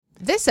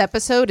This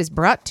episode is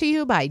brought to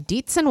you by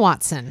Dietz and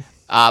Watson.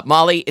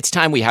 Molly, it's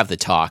time we have the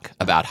talk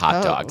about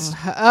hot dogs.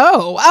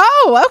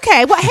 Oh,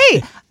 okay. Well,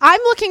 hey, I'm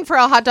looking for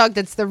a hot dog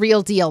that's the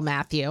real deal,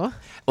 Matthew.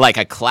 Like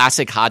a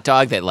classic hot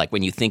dog that, like,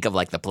 when you think of,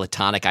 like, the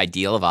platonic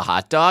ideal of a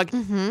hot dog,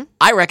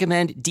 I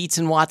recommend Dietz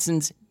and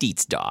Watson's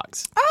Dietz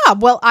Dogs.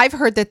 Well, I've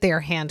heard that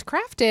they're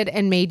handcrafted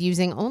and made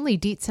using only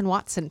Dietz and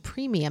Watson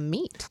premium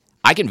meat.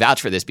 I can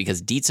vouch for this because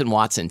Dietz and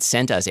Watson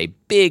sent us a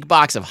big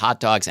box of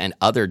hot dogs and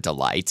other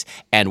delights.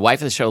 And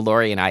wife of the show,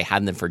 Lori, and I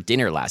had them for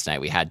dinner last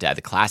night. We had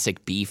the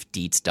classic beef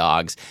Dietz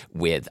dogs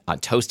with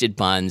toasted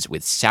buns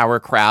with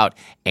sauerkraut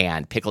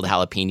and pickled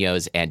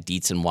jalapenos and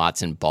Dietz and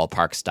Watson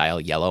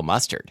ballpark-style yellow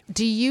mustard.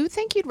 Do you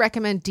think you'd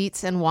recommend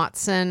Dietz and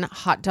Watson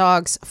hot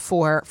dogs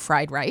for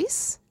fried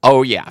rice?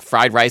 Oh, yeah.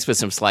 Fried rice with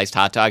some sliced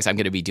hot dogs. I'm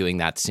going to be doing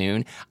that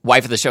soon.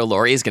 Wife of the show,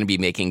 Lori, is going to be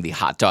making the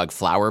hot dog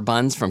flour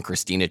buns from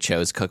Christina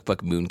Cho's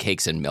cookbook,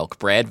 Mooncakes and Milk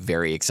Bread.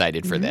 Very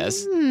excited for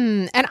this.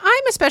 And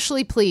I'm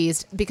especially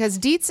pleased because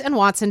Dietz and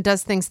Watson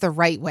does things the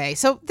right way.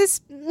 So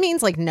this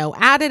means like no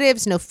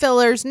additives, no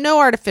fillers, no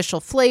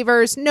artificial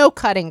flavors, no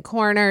cutting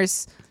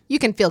corners. You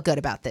can feel good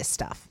about this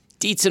stuff.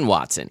 Dietz and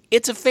Watson.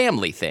 It's a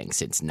family thing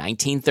since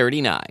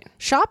 1939.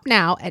 Shop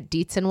now at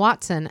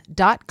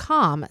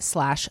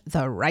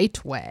dietzandwatson.com/the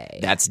right way.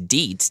 That's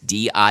Dietz,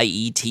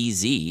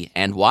 D-I-E-T-Z,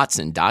 and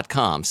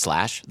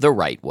Watson.com/the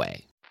right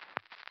way.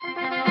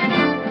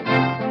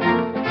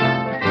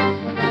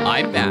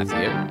 I'm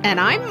Matthew. And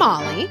I'm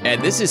Molly.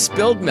 And this is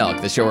Spilled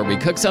Milk, the show where we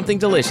cook something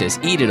delicious,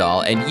 eat it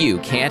all, and you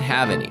can't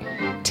have any.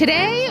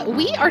 Today,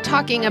 we are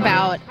talking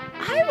about,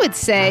 I would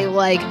say,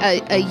 like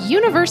a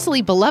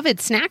universally beloved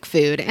snack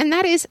food, and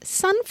that is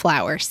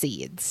sunflower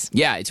seeds.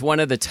 Yeah, it's one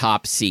of the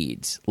top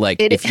seeds.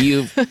 Like if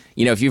you've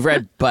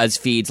read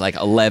BuzzFeed's like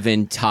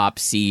 11 top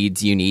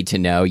seeds you need to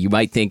know, you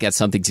might think that's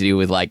something to do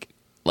with like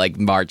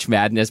March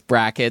Madness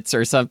brackets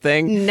or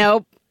something.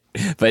 Nope.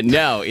 But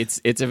no,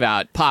 it's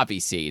about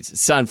poppy seeds,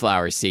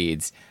 sunflower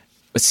seeds,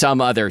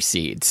 some other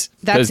seeds.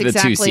 That's Those are the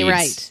two exactly seeds.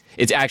 right.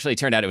 It actually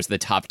turned out it was the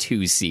top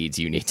 2 seeds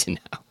you need to know.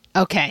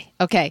 Okay.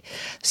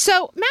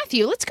 So,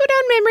 Matthew, let's go down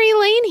memory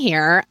lane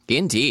here.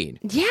 Indeed.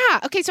 Yeah.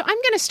 Okay, so I'm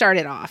going to start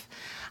it off.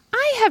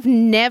 I have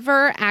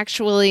never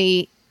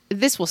actually,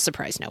 this will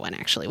surprise no one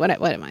actually. What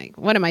am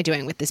I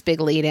doing with this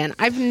big lead in?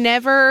 I've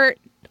never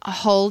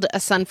hulled a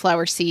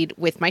sunflower seed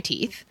with my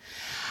teeth.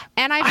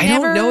 And I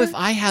don't know if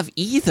I have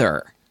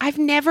either. I've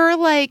never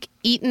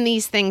eaten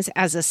these things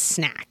as a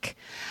snack.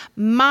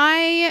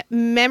 My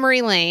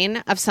memory lane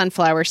of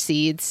sunflower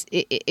seeds,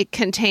 it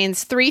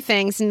contains 3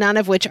 things, none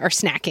of which are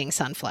snacking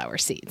sunflower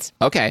seeds.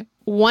 Okay.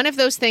 One of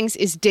those things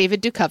is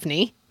David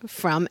Duchovny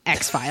from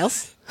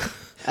X-Files.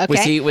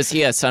 Okay. Was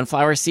he a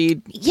sunflower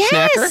seed yes,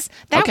 snacker?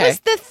 That was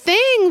the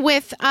thing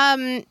with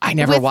I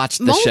never watched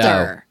the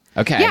Mulder.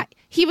 show. Okay. Yeah,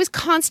 he was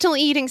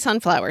constantly eating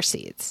sunflower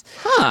seeds.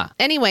 Huh.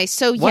 Anyway,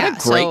 so what a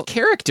great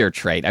character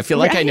trait. I feel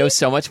like I know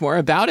so much more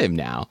about him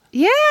now.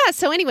 Yeah.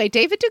 So anyway,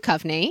 David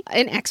Duchovny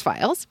in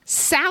X-Files.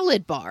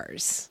 Salad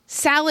bars.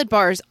 Salad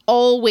bars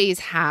always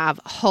have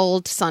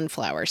hulled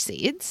sunflower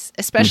seeds,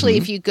 especially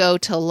if you go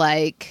to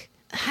I'm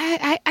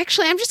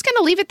just going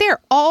to leave it there.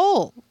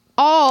 All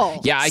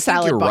yeah, I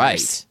salad think you're bars.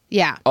 right.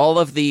 Yeah. All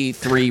of the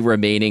 3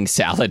 remaining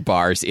salad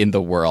bars in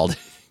the world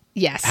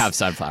yes. have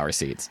sunflower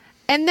seeds.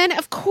 And then,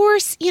 of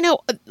course,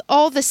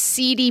 all the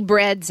seedy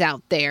breads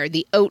out there,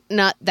 the oat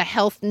nut, the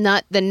health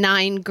nut, the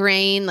 9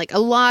 grain, a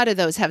lot of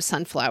those have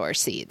sunflower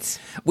seeds.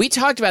 We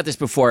talked about this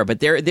before, but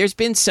there's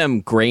been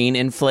some grain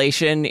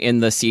inflation in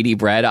the seedy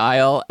bread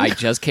aisle. I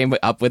just came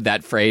up with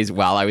that phrase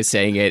while I was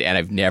saying it, and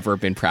I've never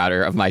been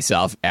prouder of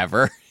myself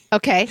ever.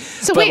 Okay.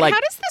 So wait, how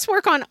does this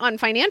work on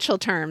financial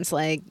terms,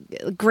 like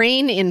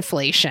grain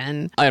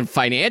inflation? On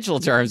financial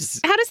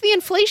terms. How does the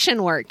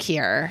inflation work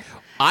here?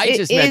 I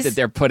just meant that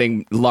they're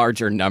putting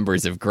larger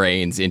numbers of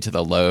grains into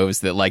the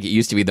loaves. That it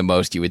used to be the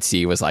most you would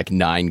see was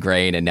 9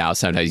 grain, and now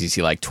sometimes you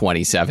see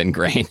 27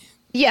 grain.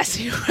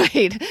 Yes, you're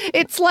right.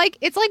 It's like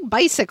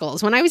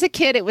bicycles. When I was a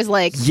kid, it was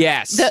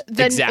yes,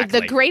 exactly.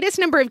 The greatest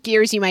number of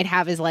gears you might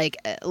have is you might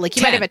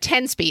have a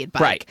 10-speed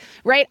bike.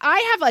 Right.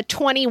 I have a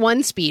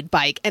 21-speed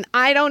bike, and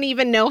I don't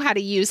even know how to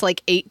use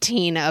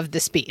 18 of the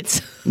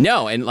speeds.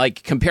 No, and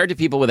compared to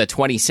people with a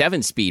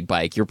 27-speed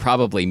bike, you're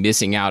probably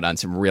missing out on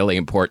some really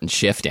important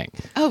shifting.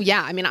 Oh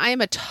yeah, I mean, I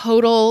am a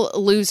total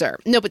loser.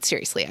 No, but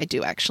seriously, I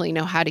do actually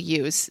know how to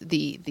use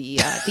the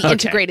okay.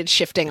 integrated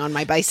shifting on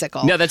my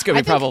bicycle. No, that's good.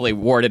 We probably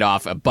warded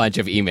off a bunch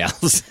of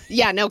emails.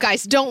 Yeah, no,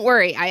 guys, don't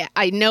worry.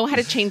 I know how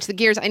to change the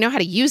gears. I know how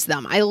to use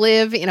them. I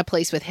live in a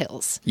place with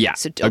hills. Yeah.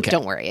 So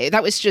don't worry.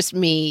 That was just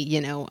me,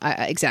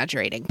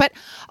 exaggerating. But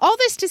all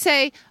this to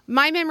say,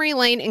 my memory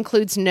lane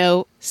includes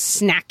no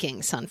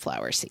snacking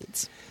sunflower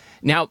seeds.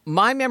 Now,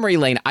 my memory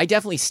lane, I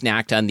definitely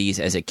snacked on these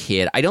as a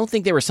kid. I don't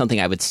think they were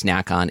something I would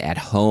snack on at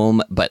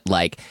home, but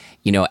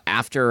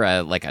after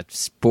a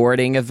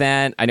sporting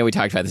event, I know we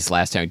talked about this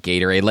last time at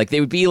Gatorade, they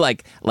would be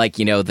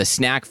the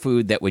snack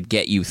food that would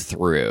get you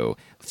through.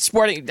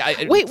 Sporting.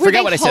 Wait,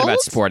 forget what I said about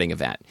sporting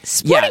event.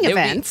 Sporting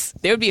events?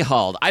 They would be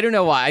hulled. I don't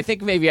know why. I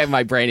think maybe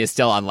my brain is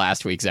still on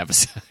last week's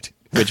episode.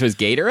 which was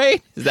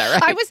Gatorade. Is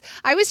that right?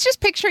 I was just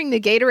picturing the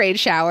Gatorade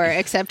shower,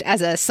 except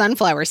as a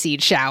sunflower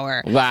seed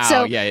shower. Wow.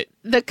 So yeah.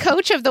 the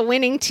coach of the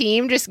winning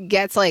team just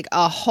gets like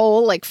a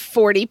whole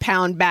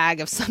 40-pound bag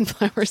of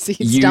sunflower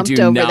seeds dumped over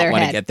their head. You do not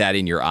want to get that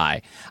in your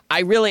eye. I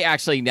really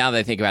actually, now that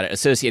I think about it,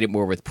 associate it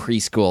more with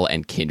preschool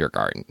and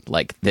kindergarten.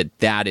 Like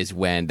that is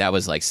when that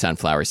was like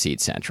sunflower seed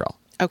central.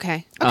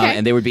 Okay.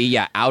 And they would be,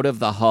 out of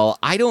the hull.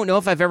 I don't know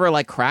if I've ever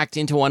cracked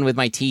into one with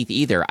my teeth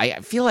either. I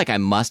feel like I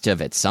must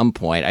have at some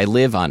point. I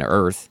live on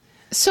Earth.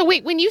 So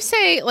wait, when you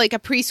say a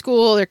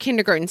preschool or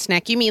kindergarten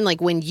snack, you mean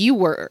when you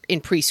were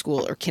in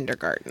preschool or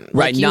kindergarten?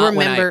 Right, not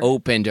when I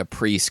opened a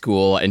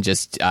preschool and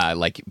just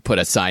put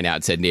a sign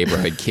out that said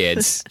neighborhood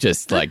kids,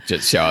 just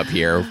show up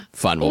here,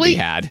 fun will be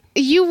had.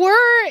 You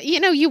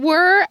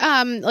were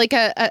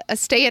a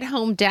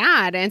stay-at-home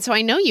dad, and so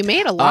I know you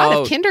made a lot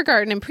of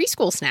kindergarten and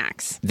preschool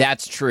snacks.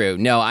 That's true.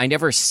 No, I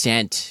never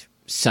sent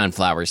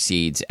sunflower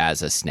seeds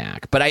as a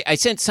snack, but I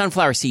sent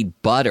sunflower seed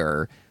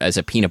butter as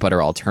a peanut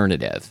butter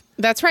alternative.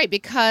 That's right,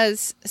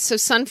 because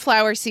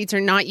sunflower seeds are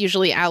not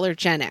usually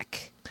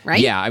allergenic, right?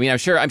 Yeah, I mean, I'm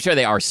sure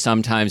they are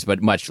sometimes,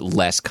 but much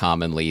less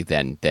commonly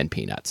than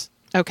peanuts.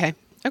 Okay.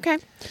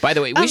 By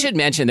the way, we should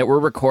mention that we're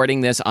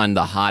recording this on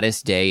the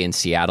hottest day in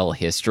Seattle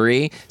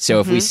history.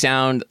 So if we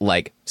sound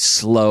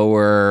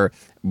slower,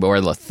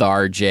 more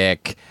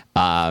lethargic,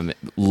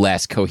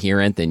 less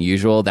coherent than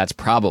usual, that's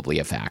probably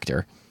a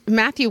factor.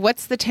 Matthew,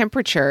 what's the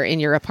temperature in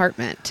your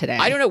apartment today?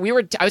 I don't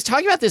know. I was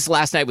talking about this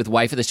last night with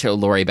wife of the show,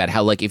 Lori, about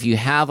how if you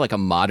have a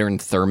modern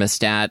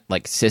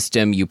thermostat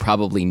system, you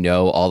probably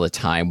know all the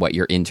time what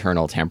your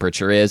internal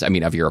temperature is. I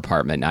mean, of your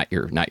apartment, not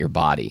your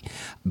body.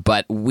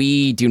 But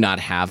we do not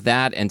have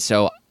that, and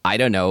so I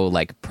don't know,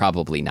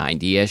 probably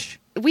 90-ish.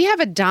 We have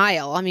a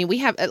dial. I mean, we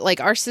have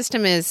our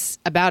system is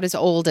about as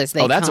old as they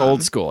come. Oh, that's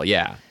old school.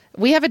 Yeah.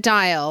 We have a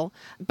dial,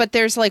 but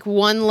there's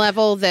one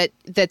level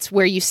that's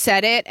where you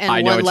set it,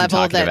 and one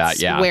level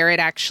that's where it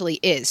actually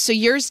is. So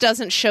yours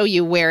doesn't show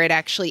you where it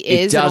actually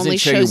is. It doesn't only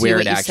show shows you where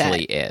what it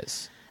actually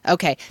is.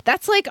 Okay,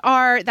 that's the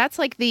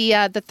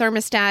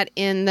thermostat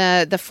in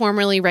the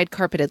formerly red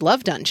carpeted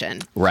love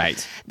dungeon.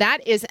 Right.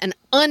 That is an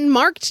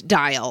unmarked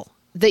dial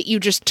that you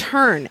just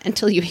turn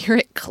until you hear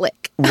it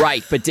click.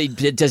 Right, but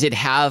does it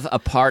have a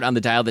part on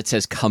the dial that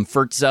says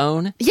comfort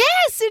zone?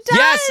 Yes, it does.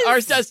 Yes,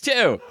 ours does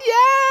too.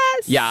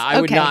 Yes. Yeah,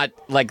 I would not,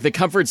 the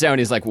comfort zone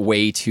is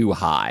way too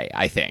high,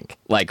 I think.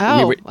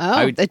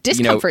 The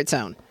discomfort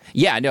zone.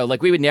 Yeah, no,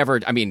 we would never,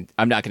 I mean,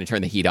 I'm not going to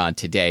turn the heat on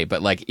today,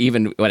 but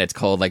even when it's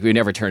cold, we would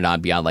never turn it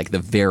on beyond the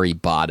very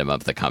bottom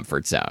of the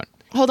comfort zone.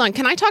 Hold on.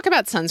 Can I talk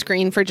about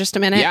sunscreen for just a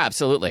minute? Yeah,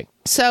 absolutely.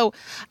 So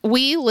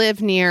we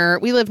live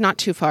not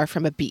too far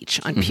from a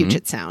beach on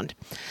Puget Sound.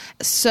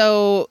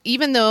 So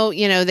even though,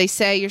 they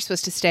say you're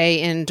supposed to stay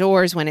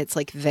indoors when it's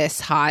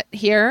this hot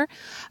here,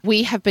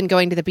 we have been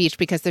going to the beach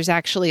because there's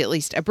actually at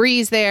least a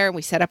breeze there.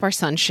 We set up our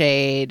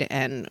sunshade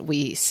and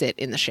we sit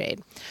in the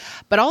shade.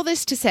 But all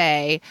this to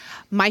say,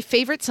 my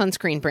favorite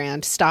sunscreen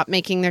brand stopped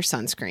making their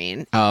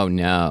sunscreen. Oh,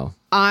 no.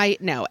 I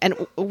know.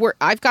 And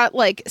I've got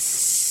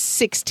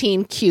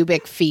 16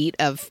 cubic feet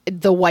of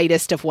the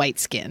whitest of white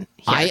skin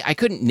here. I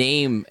couldn't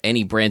name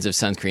any brands of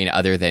sunscreen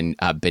other than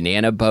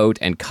Banana Boat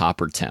and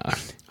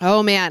Coppertone.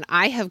 Oh, man.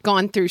 I have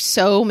gone through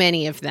so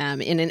many of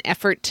them in an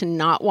effort to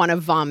not want to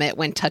vomit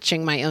when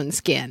touching my own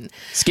skin.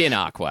 Skin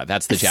Aqua.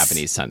 That's the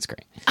Japanese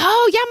sunscreen.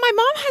 Oh, yeah. My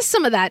mom has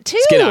some of that,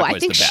 too. Skin Aqua I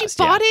think is the best,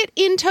 she bought it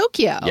in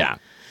Tokyo. Yeah.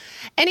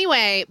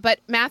 Anyway, but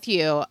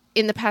Matthew,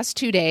 in the past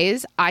 2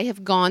 days, I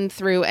have gone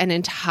through an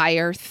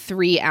entire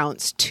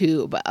 3-ounce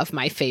tube of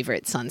my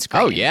favorite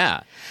sunscreen. Oh,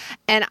 yeah.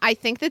 And I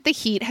think that the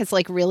heat has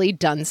really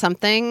done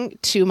something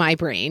to my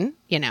brain,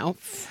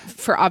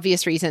 for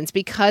obvious reasons,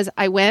 because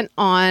I went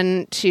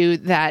on to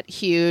that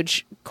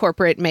huge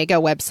corporate mega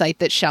website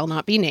that shall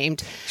not be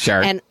named.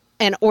 Sure. And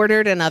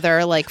ordered another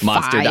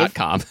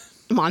Monster.com.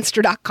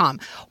 Monster.com.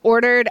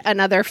 Ordered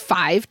another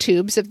 5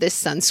 tubes of this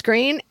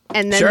sunscreen,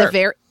 and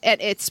then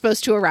it's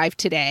supposed to arrive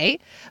today.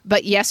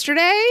 But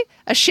yesterday,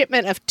 a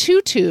shipment of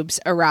 2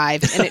 tubes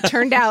arrived, and it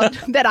turned out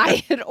that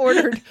I had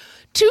ordered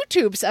 2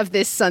 tubes of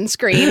this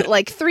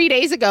sunscreen 3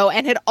 days ago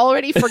and had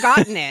already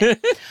forgotten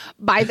it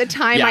by the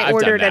time I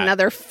ordered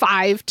another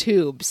 5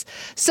 tubes.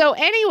 So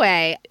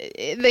anyway,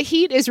 the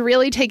heat is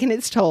really taking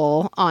its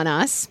toll on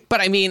us.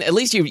 But I mean, at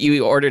least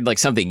you ordered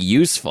something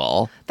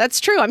useful. That's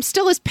true. I'm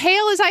still as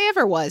pale as I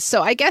ever was.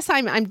 So I guess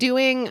I'm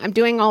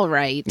doing all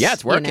right. Yeah,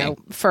 it's working.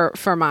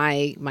 For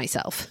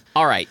myself.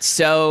 All right.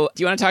 So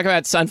do you want to talk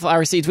about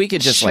sunflower seeds? We could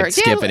just skip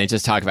it and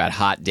just talk about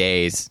hot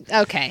days.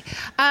 Okay.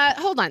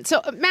 Hold on.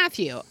 So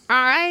Matthew,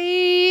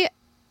 I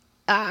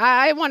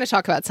want to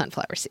talk about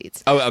sunflower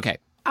seeds. Oh, okay.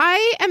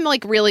 I am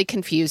really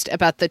confused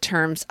about the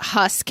terms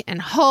husk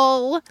and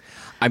hull.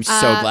 I'm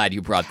so glad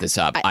you brought this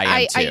up.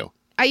 I am too.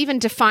 I even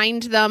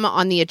defined them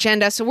on the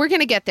agenda, so we're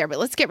going to get there, but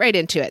let's get right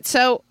into it.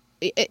 So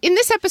in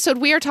this episode,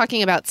 we are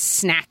talking about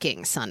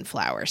snacking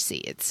sunflower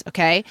seeds,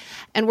 okay?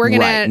 And we're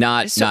going Right,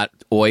 to... not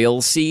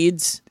oil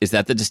seeds. Is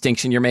that the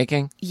distinction you're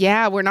making?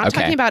 Yeah, we're not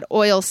Okay. talking about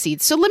oil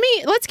seeds. So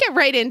let's get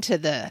right into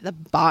the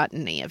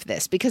botany of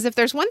this, because if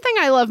there's one thing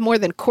I love more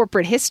than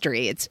corporate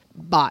history, it's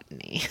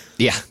botany.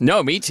 Yeah,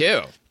 no, me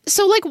too.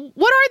 So, like,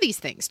 what are these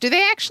things? Do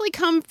they actually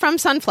come from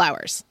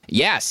sunflowers?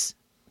 Yes.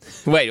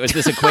 Wait, was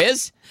this a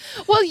quiz?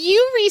 Well,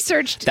 you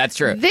researched That's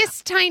true.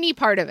 this tiny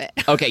part of it.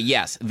 Okay,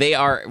 yes. They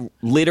are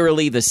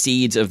literally the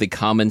seeds of the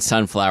common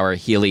sunflower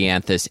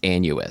Helianthus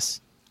annuus.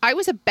 I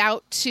was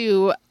about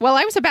to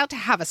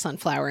have a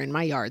sunflower in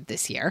my yard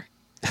this year.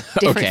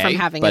 Different Okay, from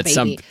having but a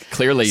baby.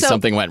 clearly So-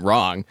 something went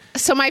wrong.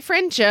 So my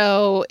friend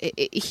Joe,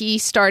 he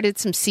started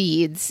some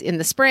seeds in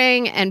the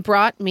spring and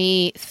brought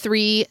me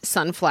 3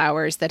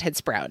 sunflowers that had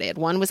sprouted.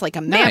 One was like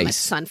a mammoth Nice.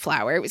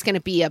 sunflower. It was going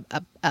to be a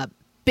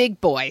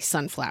big boy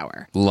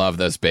sunflower. Love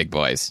those big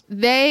boys.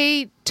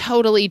 They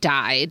totally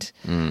died.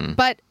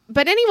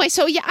 But anyway,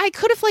 so yeah, I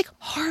could have like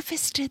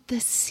harvested the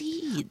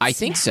seeds. I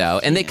think so.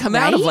 And they come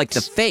out of right? like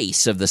the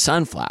face of the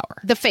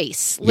sunflower. The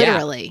face,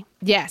 literally.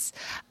 Yes.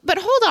 But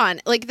hold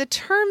on. Like the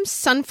term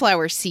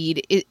sunflower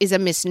seed is a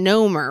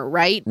misnomer,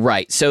 right?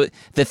 Right. So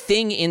the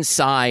thing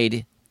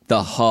inside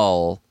the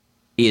hull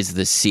is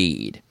the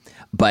seed.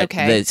 But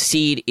Okay. the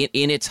seed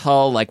in its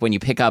hull, like when you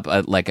pick up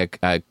a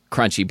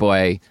crunchy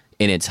boy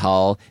in its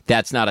hull,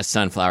 that's not a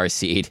sunflower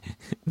seed.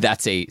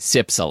 That's a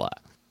cypsela.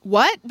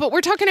 What? But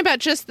we're talking about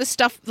just the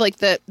stuff, like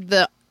the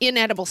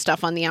inedible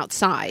stuff on the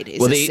outside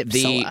is a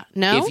cypsela.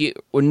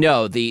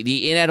 No?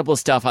 The inedible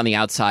stuff on the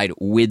outside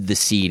with the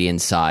seed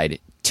inside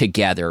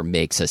together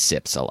makes a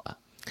cypsela.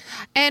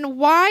 And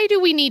why do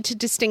we need to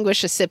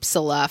distinguish a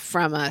cypsela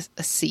from a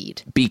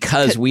seed?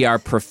 Because we are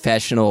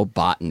professional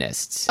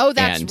botanists. Oh,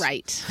 that's and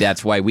right.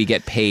 That's why we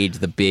get paid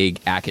the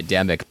big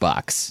academic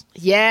bucks.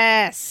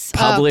 Yes.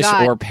 Publish oh,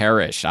 God. or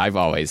perish, I've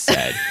always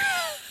said.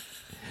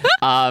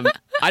 I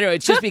don't know.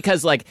 It's just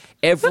because like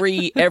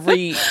every type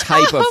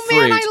of Oh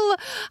fruit. man,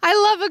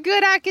 I love a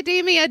good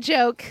academia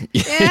joke.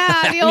 Yeah,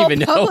 I the don't old even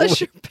know.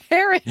 publish or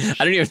perish.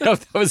 I don't even know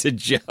if that was a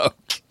joke.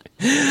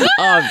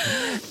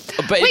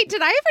 But Wait,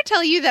 did I ever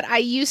tell you that I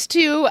used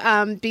to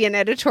be an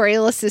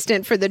editorial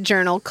assistant for the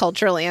journal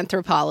Cultural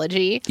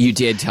Anthropology? you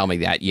did tell me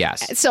that,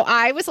 yes. So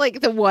I was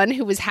like the one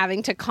who was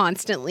having to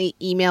constantly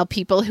email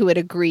people who had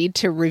agreed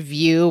to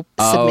review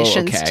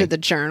submissions okay. to the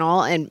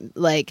journal. And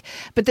like,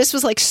 but this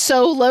was like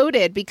so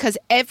loaded because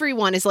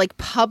everyone is like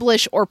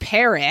publish or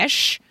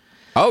perish.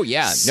 Oh,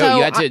 yeah. So no,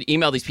 you had to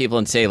email these people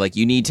and say, like,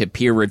 you need to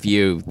peer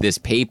review this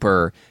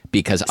paper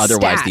because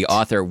otherwise Stat. the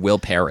author will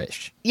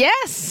perish.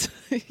 Yes.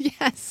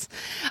 Yes.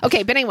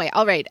 Okay, but anyway,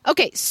 all right.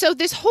 Okay, so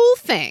this whole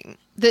thing,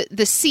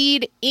 the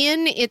seed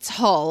in its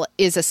hull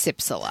is a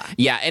cypsela.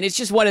 Yeah, and it's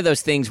just one of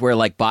those things where,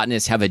 like,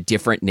 botanists have a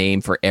different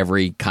name for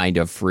every kind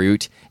of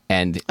fruit,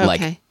 and, like,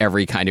 Okay.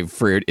 every kind of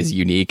fruit is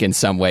unique in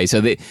some way. So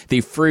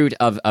the fruit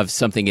of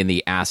something in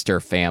the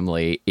aster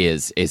family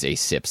is a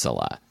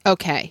cypsela.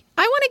 Okay.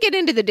 I want to get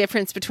into the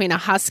difference between a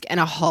husk and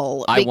a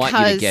hull. I want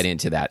you to get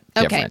into that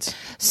difference. Okay.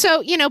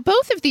 So,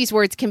 both of these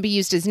words can be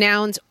used as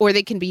nouns or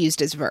they can be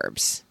used as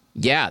verbs.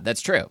 Yeah,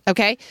 that's true.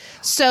 Okay.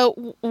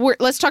 So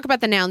let's talk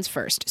about the nouns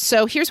first.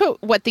 So here's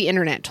what the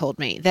internet told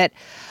me, that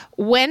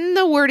when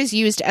the word is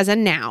used as a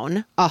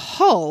noun, a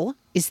hull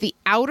is the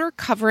outer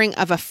covering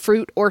of a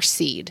fruit or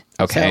seed.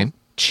 Okay. So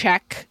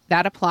check.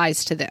 That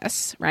applies to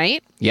this,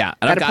 right? Yeah,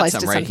 and That I've got applies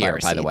some to right here,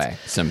 sunflower by the way.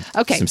 seeds. Some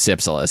Okay.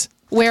 cypselas.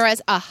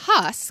 Whereas a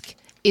husk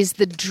is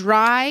the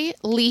dry,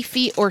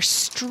 leafy, or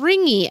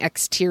stringy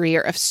exterior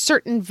of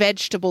certain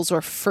vegetables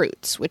or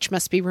fruits, which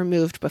must be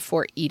removed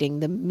before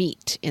eating the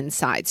meat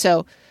inside.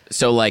 So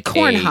So like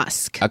corn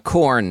husk. a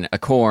corn,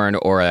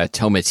 or a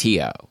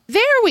tomatillo.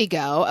 there we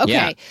go. Okay.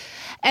 Yeah.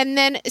 And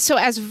then, so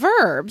as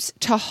verbs,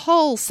 to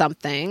hull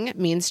something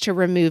means to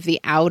remove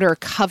the outer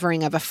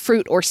covering of a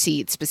fruit or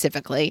seed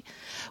specifically,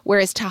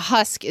 whereas to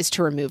husk is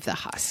to remove the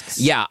husks.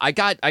 Yeah, I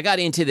got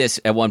into this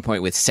at one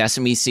point with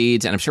sesame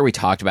seeds, and I'm sure we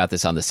talked about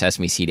this on the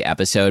sesame seed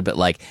episode, but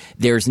like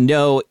there's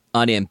no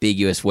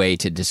unambiguous way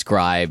to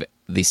describe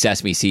the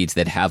sesame seeds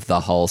that have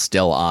the hull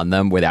still on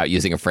them without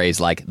using a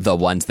phrase like the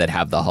ones that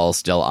have the hull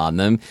still on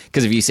them.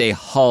 Because if you say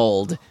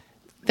hulled,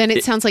 Then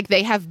it sounds like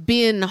they have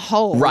been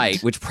hulled.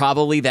 right, which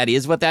probably that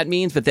is what that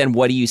means, but then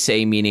what do you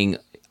say meaning,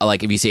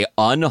 like if you say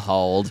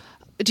unhulled,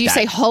 Do you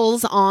say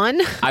hulls on?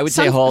 I would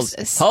say hulls.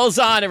 Hulls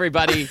on,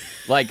 everybody.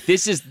 Like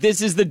this is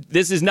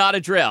not a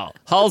drill.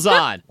 Hulls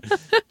on.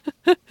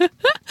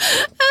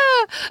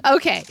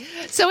 Okay.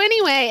 So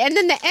anyway, and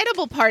then the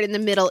edible part in the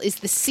middle is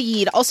the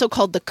seed, also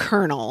called the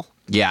kernel.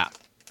 Yeah.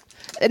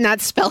 And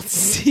that's spelled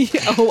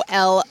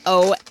COLONEL.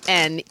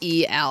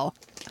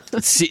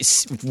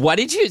 What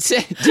did you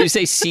say? Did you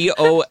say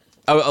CO?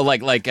 Oh,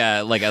 like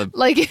a Like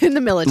in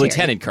the military.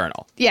 lieutenant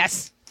colonel.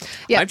 Yes.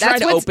 Yeah, I'm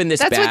trying to open this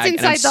that's what's bag, and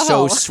inside I'm the so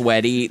hull.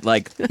 sweaty.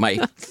 Like my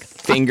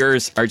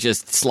fingers are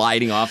just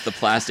sliding off the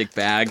plastic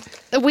bag.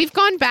 We've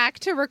gone back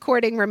to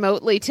recording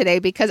remotely today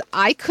because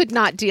I could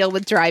not deal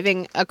with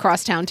driving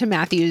across town to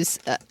Matthew's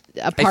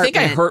apartment. I think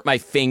I hurt my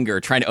finger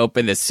trying to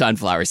open this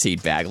sunflower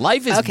seed bag.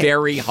 Life is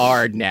very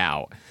hard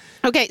now.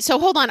 Okay, so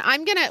hold on.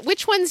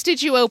 Which ones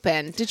did you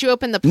open? Did you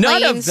open the plain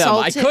None of them.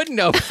 salted? I couldn't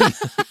open.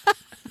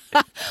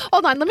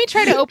 Hold on, let me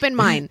try to open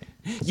mine.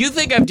 You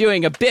think I'm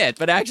doing a bit,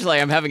 but actually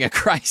I'm having a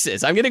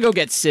crisis. I'm going to go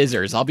get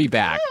scissors. I'll be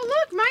back. Oh,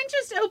 look, mine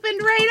just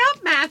opened right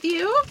up,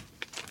 Matthew.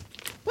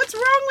 What's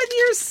wrong with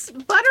your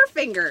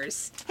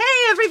Butterfingers?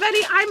 Hey,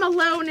 everybody, I'm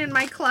alone in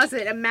my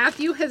closet, and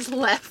Matthew has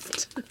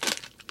left.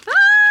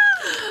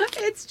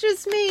 It's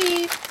just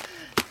me.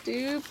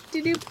 Doop,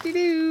 doop, doop,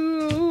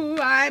 doop.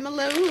 I'm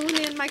alone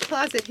in my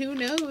closet. Who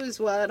knows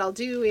what I'll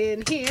do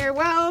in here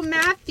while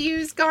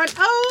Matthew's gone.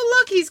 Oh,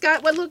 look, he's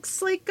got what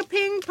looks like a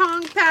ping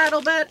pong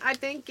paddle, but I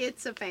think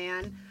it's a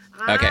fan.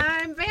 Okay.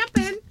 I'm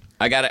vamping.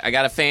 I got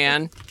a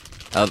fan,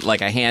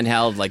 like a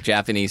handheld, like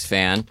Japanese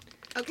fan.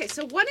 Okay,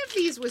 so one of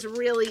these was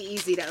really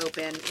easy to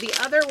open. The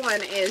other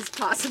one is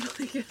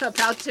possibly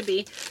about to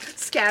be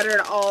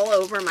scattered all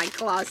over my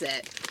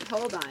closet.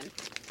 Hold on.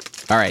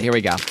 All right, here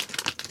we go.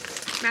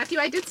 Matthew,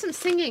 I did some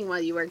singing while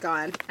you were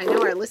gone. I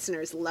know our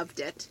listeners loved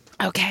it.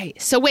 Okay,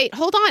 so wait,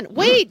 hold on.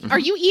 Wait, are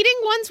you eating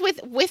ones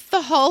with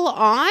the hull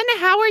on?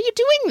 How are you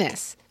doing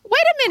this? Wait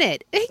a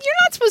minute. You're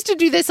not supposed to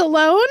do this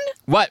alone.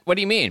 What? What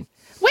do you mean?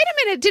 Wait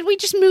a minute. Did we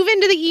just move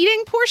into the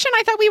eating portion?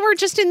 I thought we were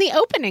just in the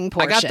opening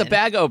portion. I got the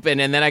bag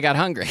open and then I got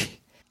hungry.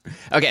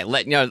 Okay,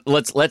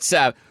 let's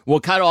we'll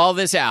cut all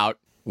this out.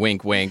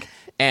 Wink, wink.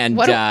 And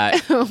Wait,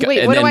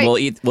 and then we'll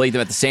eat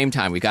them at the same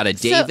time. We've got a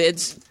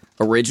David's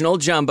Original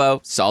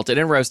Jumbo salted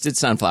and roasted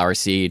sunflower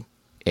seed,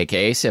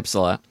 aka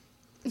Sipsala.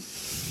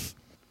 This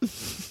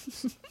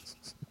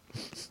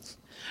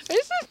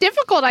is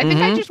difficult. I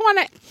think I just want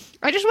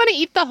to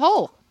eat the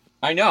whole.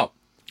 I know.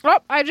 Oh,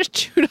 I just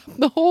chewed up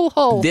the whole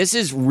hole. This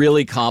is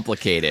really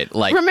complicated.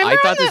 Like, I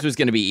thought this was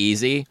going to be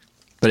easy,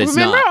 but it's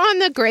not. Remember on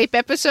the grape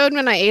episode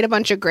when I ate a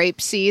bunch of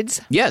grape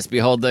seeds? Yes,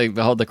 behold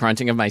the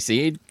crunching of my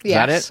seed. Is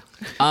that it?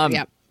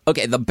 Yep.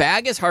 Okay, the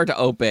bag is hard to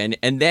open,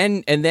 and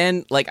then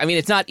like, I mean,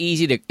 it's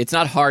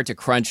not hard to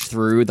crunch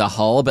through the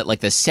hull, but like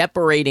the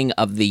separating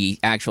of the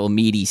actual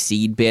meaty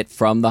seed bit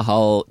from the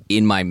hull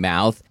in my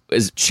mouth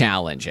is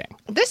challenging.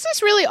 This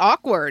is really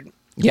awkward.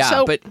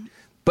 Yeah,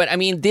 but I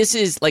mean, this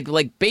is like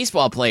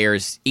baseball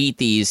players eat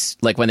these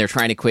like when they're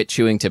trying to quit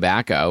chewing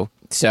tobacco.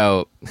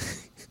 So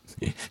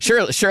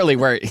surely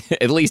we're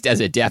at least as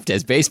adept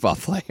as baseball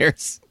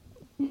players.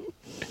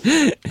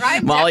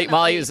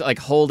 Molly is like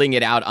holding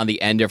it out on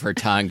the end of her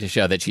tongue to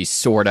show that she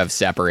sort of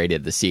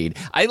separated the seed.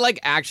 I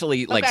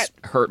actually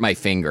hurt my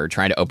finger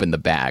trying to open the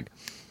bag.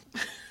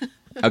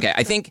 Okay,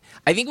 I think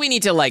we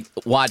need to like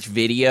watch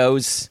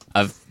videos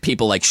of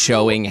people like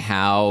showing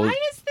how. Why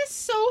is this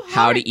so hard?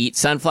 How to eat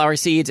sunflower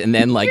seeds and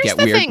then like get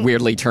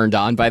weirdly turned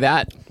on by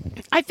that.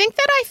 I think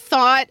that I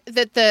thought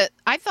that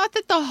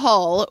the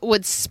hull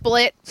would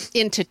split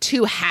into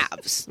two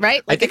halves,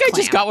 right? Like I think I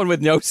just got one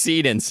with no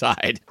seed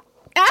inside.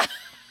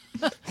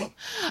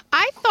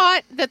 I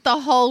thought that the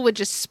hull would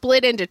just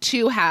split into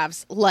two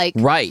halves like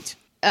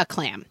a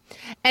clam.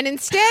 And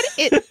instead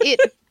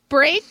it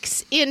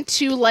breaks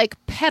into like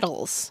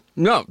petals.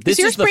 No, this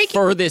is the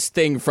furthest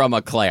thing from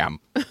a clam.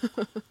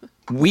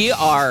 We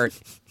are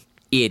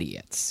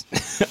idiots.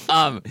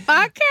 I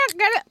can't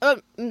get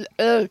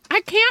it.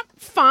 I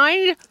can't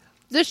find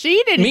the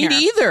seed in here. Me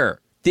neither.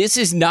 This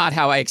is not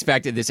how I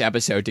expected this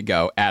episode to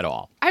go at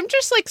all. I'm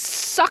just like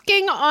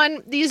sucking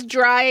on these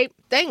dry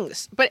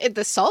things, but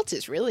the salt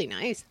is really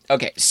nice.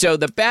 Okay, so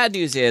the bad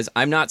news is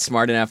I'm not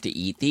smart enough to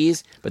eat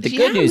these, but the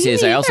good news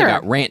is I also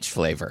got ranch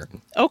flavor.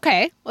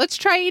 Okay, let's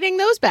try eating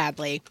those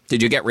badly.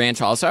 Did you get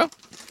ranch also?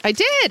 I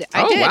did.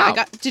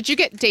 Wow. Did you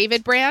get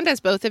David brand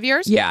as both of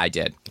yours? Yeah, I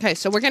did. Okay,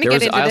 so we're going to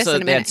get into this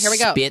in a minute. Here we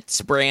go.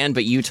 Spitz brand,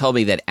 but you told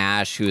me that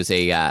Ash, who's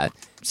a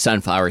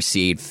sunflower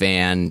seed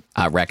fan,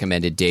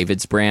 recommended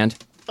David's brand.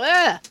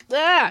 I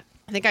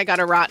think I got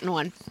a rotten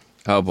one.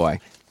 Oh, boy.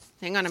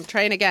 Hang on, I'm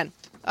trying again.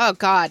 Oh,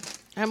 God.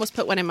 I almost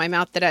put one in my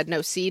mouth that had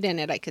no seed in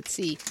it. I could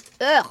see.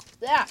 Ugh.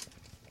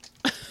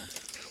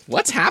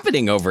 What's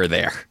happening over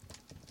there?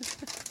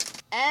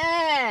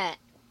 I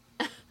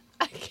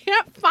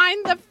can't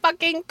find the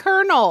fucking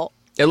kernel.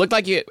 It looked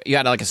like you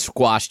had like a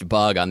squashed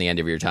bug on the end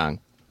of your tongue.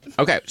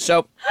 Okay,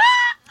 so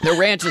the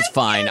ranch is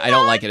fine. I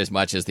don't like it as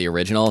much as the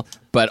original,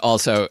 but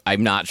also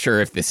I'm not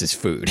sure if this is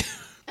food.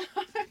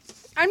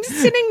 I'm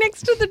sitting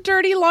next to the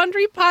dirty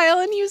laundry pile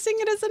and using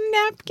it as a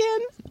napkin.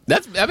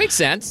 That makes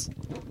sense.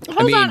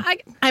 Hold on.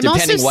 I'm also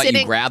depending what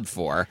sitting, you grabbed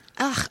for.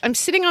 I'm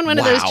sitting on one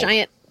of those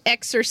giant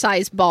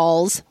exercise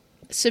balls.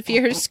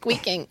 Saphir's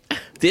squeaking.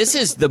 This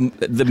is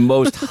the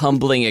most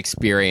humbling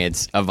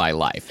experience of my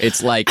life.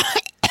 It's like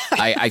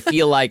I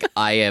feel like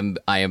I am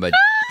a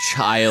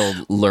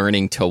child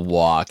learning to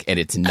walk, and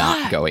it's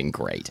not going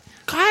great.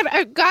 God,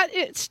 I've got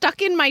it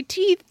stuck in my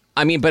teeth.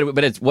 I mean,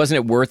 but wasn't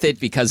it worth it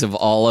because of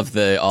all of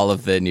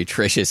the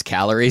nutritious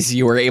calories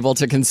you were able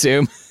to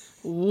consume?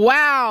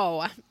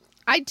 Wow.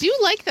 I do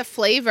like the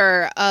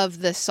flavor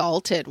of the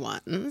salted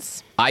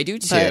ones. I do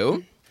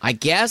too. I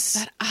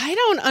guess. I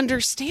don't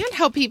understand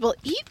how people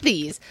eat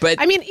these. But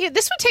I mean,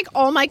 this would take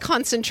all my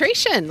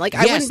concentration. Like,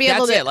 I wouldn't be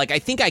able to. Yes, that's it. Like, I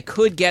think I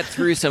could get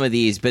through some of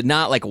these, but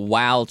not like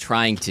while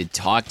trying to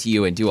talk to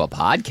you and do a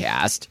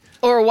podcast.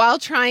 Or while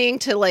trying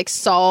to, like,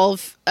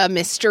 solve a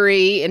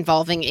mystery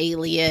involving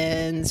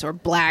aliens or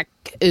black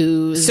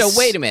ooze. So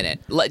wait a minute.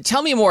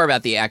 Tell me more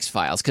about the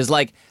X-Files, because,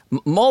 like,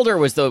 Mulder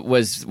was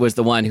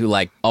the one who,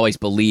 like, always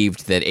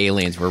believed that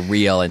aliens were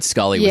real, and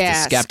Scully was the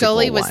skeptical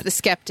Scully was one. the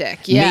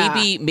skeptic. Yeah,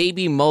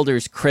 Maybe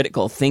Mulder's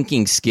critical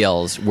thinking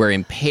skills were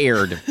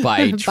impaired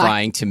by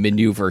trying to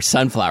maneuver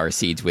sunflower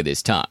seeds with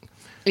his tongue.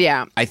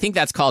 Yeah, I think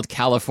that's called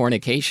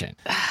Californication.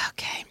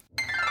 okay.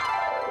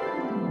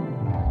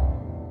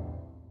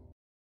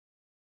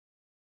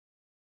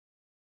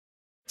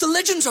 The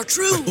legends are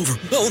true.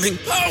 Overwhelming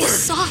power! The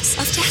sauce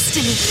of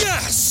destiny.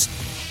 Yes!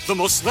 The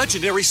most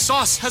legendary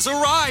sauce has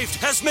arrived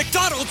as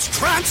McDonald's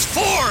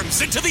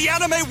transforms into the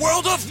anime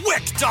world of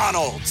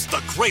WickDonald's.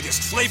 The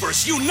greatest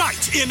flavors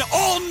unite in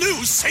all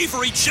new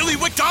savory chili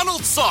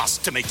McDonald's sauce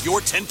to make your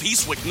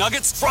 10-piece Wick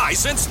Nuggets,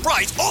 fries, and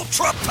Sprite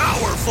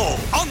ultra-powerful.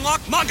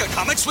 Unlock manga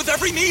comics with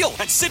every meal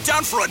and sit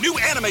down for a new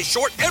anime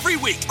short every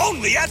week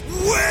only at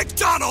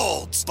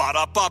WickDonald's.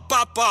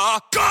 Ba-da-ba-ba-ba,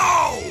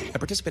 go! At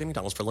participating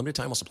McDonald's for a limited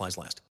time while supplies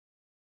last.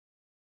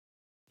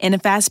 In a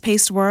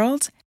fast-paced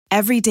world,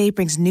 every day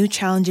brings new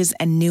challenges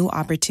and new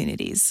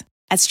opportunities.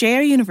 At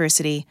Strayer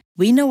University,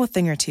 we know a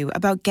thing or two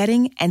about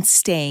getting and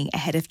staying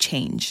ahead of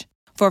change.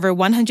 For over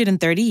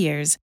 130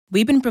 years,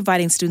 we've been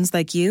providing students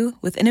like you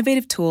with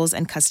innovative tools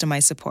and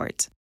customized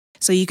support,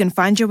 so you can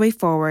find your way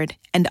forward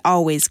and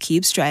always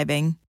keep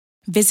striving.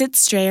 Visit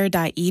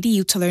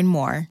strayer.edu to learn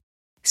more.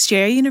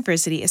 Strayer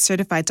University is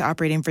certified to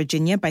operate in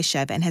Virginia by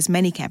Chev and has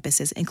many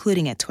campuses,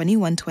 including at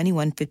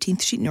 2121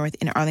 15th Street North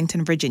in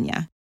Arlington,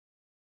 Virginia.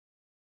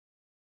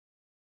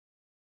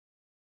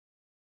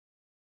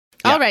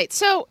 All right,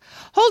 so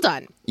hold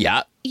on.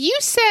 Yeah. You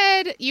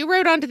said, you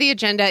wrote onto the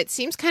agenda, it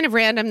seems kind of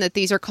random that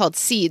these are called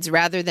seeds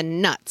rather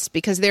than nuts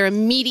because they're a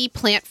meaty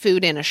plant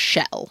food in a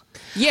shell.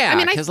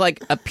 Yeah, because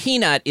like a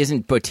peanut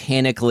isn't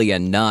botanically a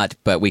nut,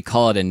 but we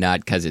call it a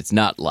nut because it's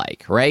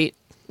nut-like, right?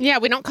 Yeah,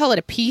 we don't call it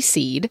a pea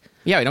seed.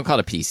 Yeah, we don't call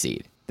it a pea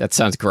seed. That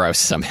sounds gross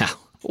somehow.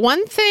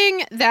 One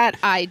thing that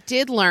I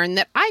did learn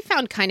that I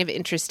found kind of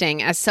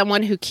interesting as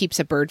someone who keeps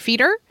a bird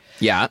feeder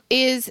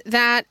is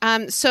that,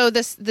 so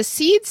the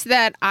seeds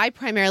that I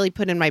primarily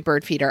put in my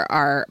bird feeder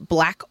are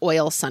black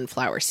oil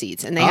sunflower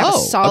seeds, and they have a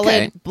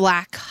solid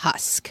black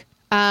husk.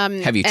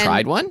 Have you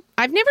tried one?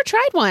 I've never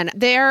tried one.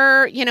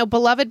 They're,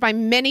 beloved by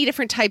many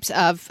different types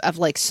of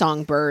like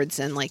songbirds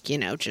and like,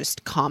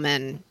 just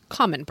common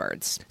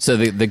birds. So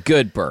the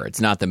good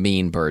birds, not the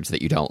mean birds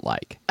that you don't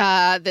like.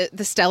 The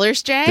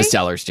Steller's jay? The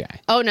Steller's jay.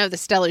 Oh, no, the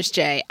Steller's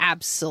jay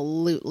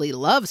absolutely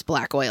loves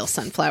black oil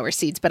sunflower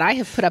seeds, but I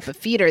have put up a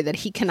feeder that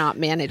he cannot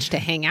manage to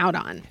hang out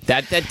on.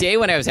 That day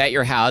when I was at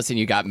your house and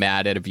you got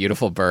mad at a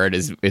beautiful bird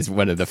is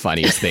one of the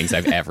funniest things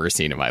I've ever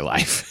seen in my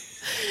life.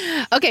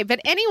 Okay, but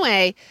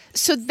anyway,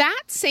 so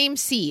that same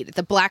seed,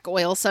 the black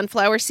oil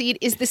sunflower seed,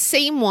 is the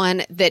same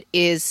one that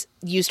is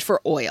used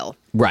for oil.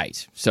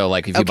 Right. So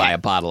like if you buy a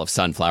bottle of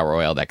sunflower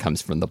oil, that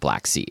comes from the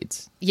black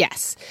seeds.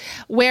 Yes.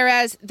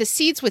 Whereas the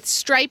seeds with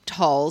striped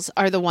hulls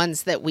are the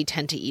ones that we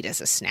tend to eat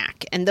as a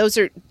snack. And those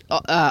are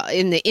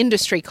in the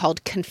industry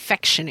called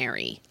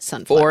confectionery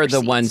sunflower seeds.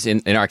 Or the ones,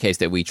 in our case,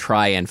 that we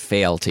try and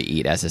fail to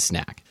eat as a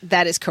snack.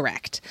 That is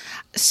correct.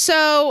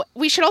 So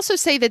we should also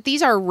say that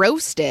these are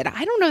roasted.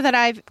 I don't know that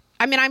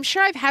I'm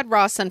sure I've had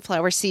raw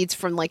sunflower seeds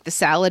from like the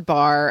salad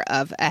bar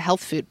of a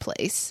health food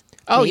place.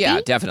 Oh, maybe?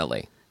 yeah,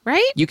 definitely.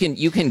 Right? You can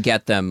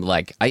get them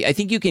like I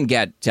think you can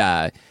get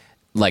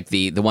like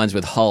the ones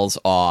with hulls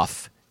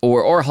off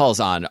or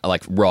hulls on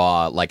like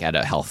raw like at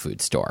a health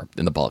food store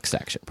in the bulk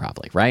section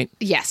probably, right?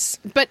 Yes.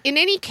 But in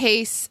any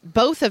case,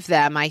 both of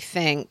them I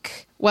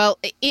think, well,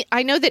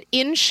 I know that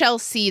in-shell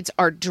seeds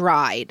are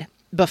dried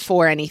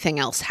before anything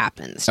else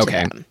happens to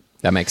them.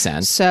 That makes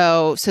sense.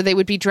 So they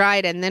would be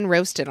dried and then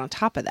roasted on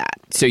top of that.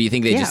 So you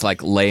think they just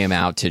like lay them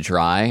out to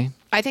dry?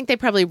 I think they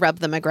probably rub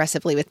them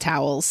aggressively with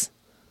towels.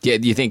 Yeah,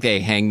 do you think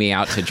they hang me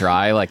out to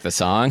dry like the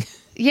song?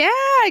 Yeah,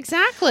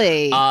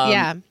 exactly.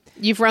 Yeah.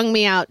 You've wrung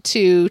me out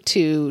too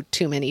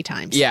many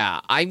times. Yeah,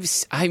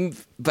 I'm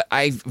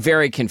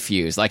very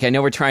confused. Like I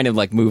know we're trying to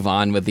like move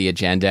on with the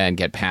agenda and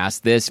get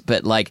past this,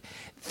 but like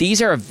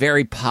these are a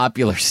very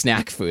popular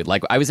snack food.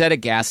 Like I was at a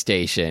gas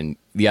station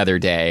the other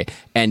day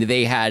and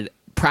they had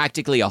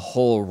practically a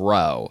whole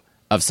row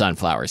of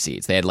sunflower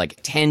seeds. They had like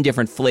 10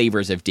 different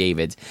flavors of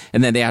David's,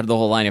 and then they had the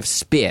whole line of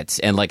Spitz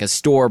and like a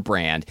store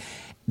brand.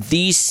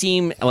 These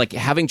seem like,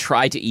 having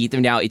tried to eat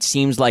them now, it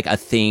seems like a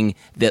thing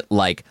that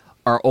like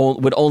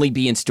would only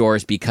be in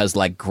stores because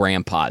like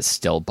grandpas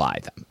still buy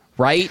them,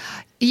 right?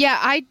 Yeah,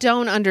 I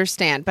don't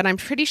understand, but I'm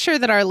pretty sure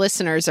that our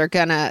listeners are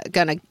gonna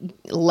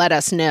let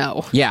us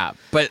know. Yeah,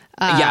 but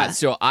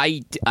so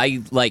I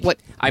like what?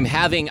 I'm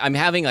having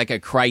like a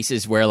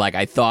crisis where like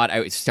I thought I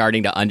was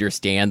starting to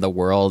understand the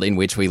world in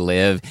which we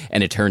live,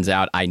 and it turns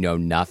out I know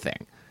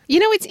nothing. You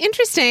know, it's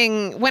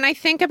interesting when I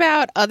think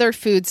about other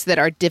foods that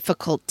are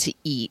difficult to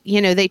eat. You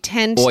know, they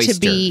tend to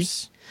be...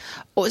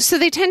 So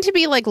they tend to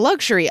be like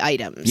luxury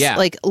items. Yeah.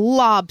 Like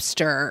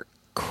lobster,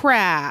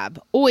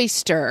 crab,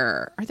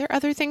 oyster. Are there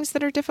other things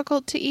that are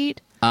difficult to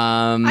eat?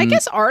 I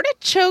guess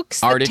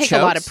artichokes that take a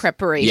lot of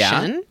preparation.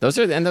 Yeah,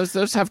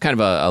 those have kind of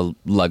a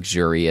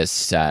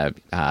luxurious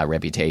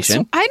reputation.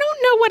 So I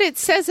don't know what it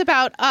says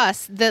about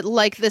us that,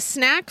 like, the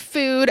snack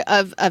food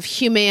of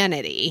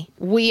humanity,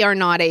 we are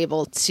not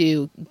able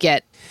to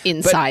get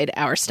inside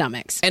our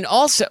stomachs. And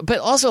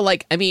also,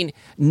 like, I mean,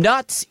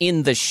 nuts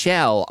in the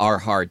shell are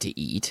hard to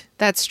eat.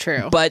 That's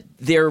true. But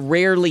they're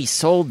rarely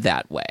sold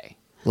that way.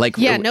 Like,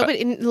 yeah,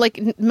 nobody,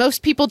 like,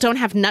 most people don't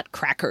have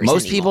nutcrackers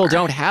Most anymore. people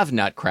don't have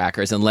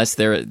nutcrackers unless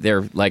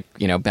they're like,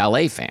 you know,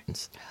 ballet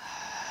fans.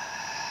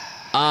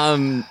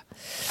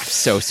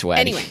 So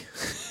sweaty. Anyway.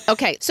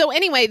 Okay, so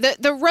anyway,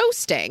 the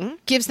roasting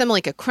gives them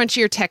like a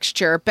crunchier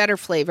texture, better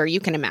flavor,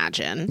 you can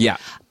imagine. Yeah.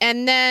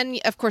 And then,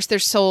 of course, they're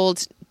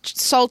sold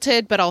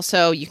salted, but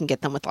also you can get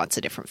them with lots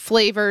of different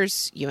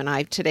flavors. You and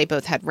I today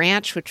both had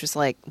ranch, which was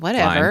like,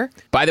 whatever.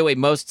 Fine. By the way,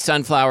 most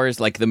sunflowers,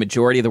 like the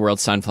majority of the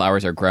world's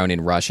sunflowers, are grown in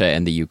Russia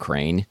and the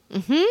Ukraine.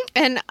 Mm-hmm.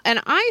 And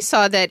I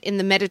saw that in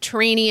the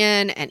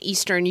Mediterranean and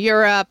Eastern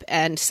Europe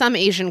and some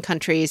Asian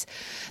countries,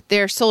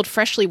 they're sold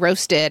freshly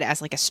roasted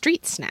as like a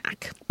street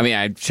snack. I mean,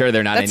 I'm sure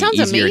they're not That any sounds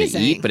easier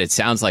amazing. to eat, but it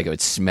sounds like it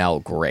would smell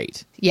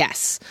great.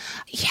 Yes.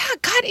 Yeah,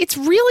 God, it's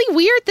really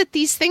weird that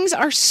these things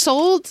are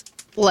sold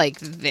like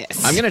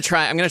this. I'm gonna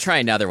try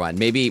another one.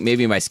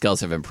 Maybe my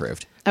skills have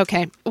improved.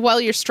 Okay. While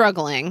you're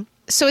struggling.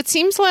 So it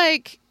seems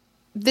like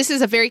this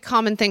is a very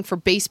common thing for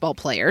baseball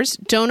players.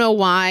 Don't know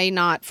why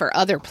not for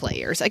other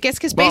players. I guess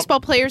because baseball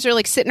players are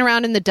like sitting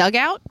around in the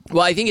dugout.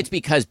 Well, I think it's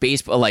because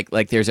baseball,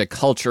 like there's a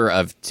culture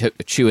of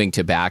chewing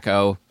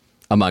tobacco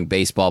among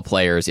baseball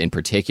players in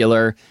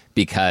particular,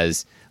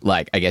 because,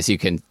 like, I guess you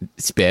can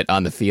spit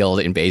on the field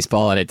in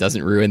baseball and it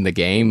doesn't ruin the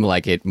game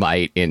like it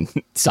might in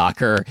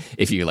soccer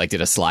if you, like,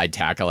 did a slide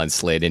tackle and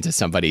slid into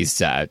somebody's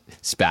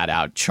spat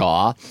out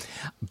chaw.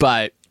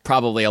 But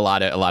probably a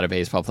lot of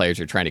baseball players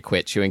are trying to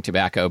quit chewing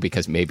tobacco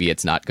because maybe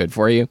it's not good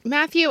for you.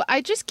 Matthew,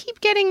 I just keep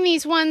getting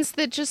these ones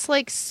that just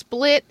like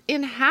split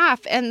in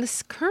half and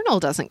this kernel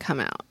doesn't come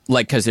out.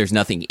 Like, because there's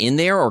nothing in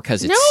there, or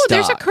because it's No,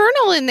 there's a stuck?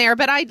 kernel in there,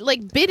 but I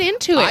like bit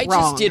into it I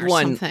wrong just did or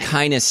one something.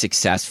 kind of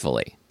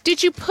successfully.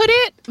 Did you put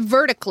it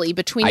vertically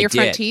between your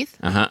front teeth?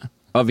 Uh-huh.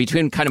 Oh,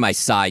 between kind of my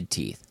side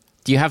teeth.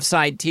 Do you have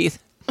side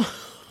teeth? Do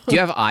you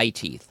have eye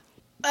teeth?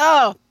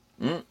 Oh.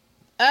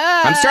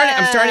 I'm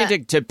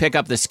starting to pick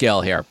up the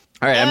skill here.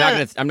 All right,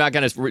 I'm not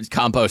gonna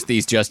compost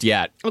these just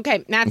yet.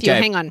 Okay, Matthew,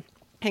 Okay. hang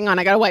on.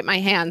 I got to wipe my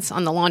hands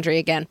on the laundry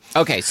again.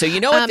 Okay, so you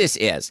know what this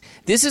is?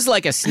 This is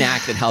like a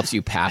snack that helps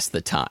you pass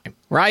the time,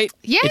 right?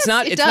 Yes, it's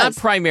not. it It's does. not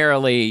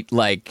primarily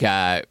like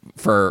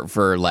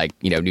for like,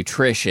 you know,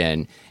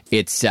 nutrition.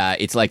 It's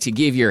like to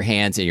give your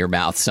hands and your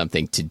mouth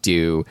something to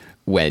do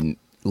when,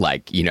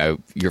 like, you know,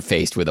 you're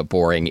faced with a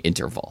boring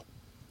interval,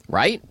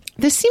 right?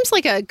 This seems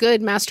like a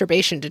good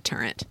masturbation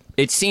deterrent.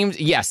 It seems,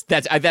 yes,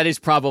 that is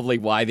probably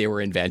why they were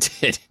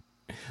invented.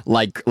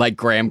 like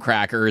graham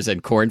crackers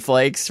and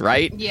cornflakes,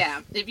 right?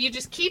 Yeah, if you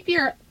just keep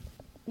your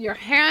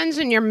hands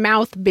and your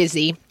mouth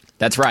busy,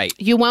 That's right.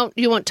 you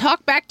won't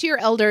talk back to your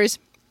elders,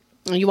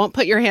 and you won't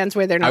put your hands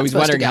where they're not I was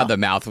supposed wondering to go. how the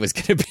mouth was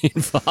going to be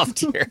involved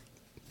here.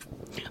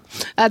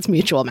 That's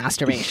mutual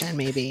masturbation,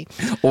 maybe.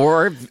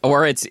 or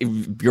it's,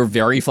 you're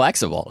very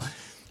flexible.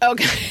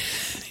 Okay.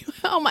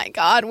 Oh my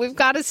God, we've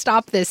got to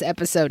stop this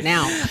episode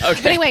now.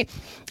 Okay. But anyway,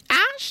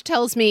 Ash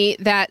tells me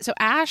that, so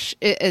Ash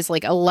is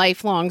like a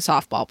lifelong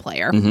softball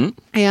player. Mm-hmm.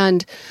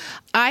 And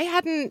I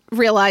hadn't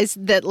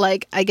realized that,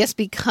 like, I guess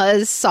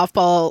because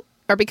sunflower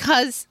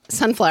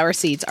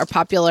seeds are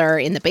popular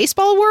in the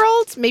baseball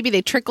world, maybe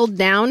they trickled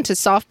down to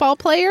softball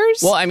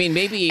players. Well, I mean,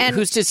 maybe, And-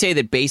 who's to say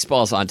that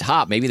baseball's on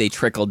top? Maybe they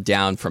trickled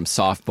down from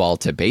softball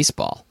to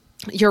baseball.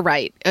 You're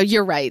right.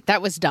 You're right.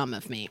 That was dumb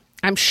of me.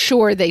 I'm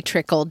sure they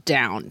trickled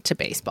down to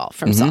baseball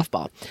from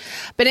softball.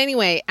 But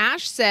anyway,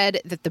 Ash said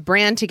that the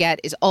brand to get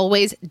is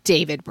always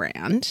David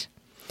brand.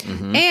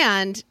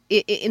 And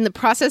in the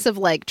process of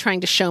like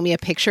trying to show me a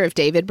picture of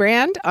David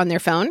brand on their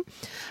phone,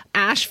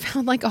 Ash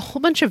found like a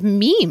whole bunch of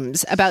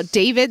memes about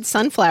David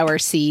sunflower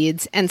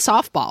seeds and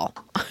softball.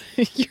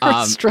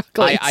 You're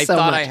struggling I so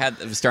thought much.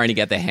 I was starting to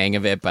get the hang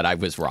of it, but I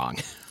was wrong.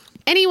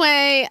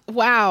 Anyway,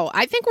 wow.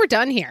 I think we're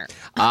done here.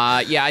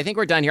 Yeah, I think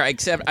we're done here.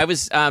 Except I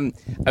was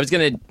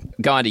gonna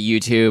go onto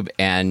YouTube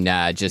and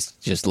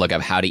just look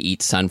up how to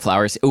eat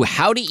sunflowers. Ooh,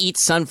 how to eat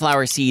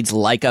sunflower seeds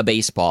like a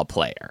baseball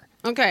player.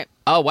 Okay.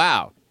 Oh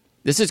wow,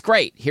 this is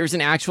great. Here's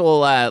an actual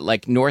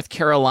like North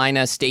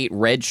Carolina State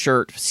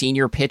redshirt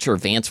senior pitcher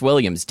Vance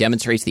Williams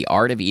demonstrates the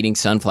art of eating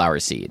sunflower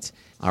seeds.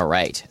 All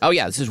right. Oh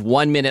yeah, this is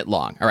 1 minute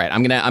long. All right,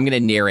 I'm gonna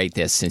narrate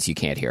this since you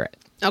can't hear it.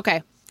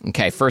 Okay.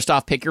 Okay, first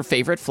off, pick your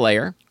favorite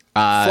flavor.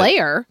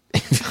 Flair?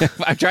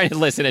 I'm trying to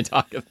listen and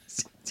talk at the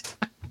same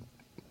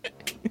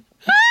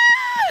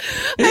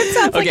That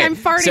sounds like I'm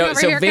farting over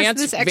here because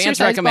Vance, this Vance exercise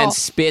recommends ball.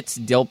 Spitz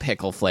dill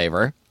pickle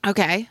flavor.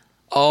 Okay.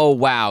 Oh,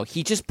 wow.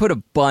 He just put a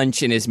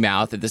bunch in his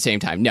mouth at the same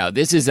time. No,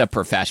 this is a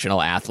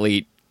professional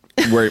athlete.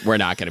 We're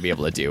not going to be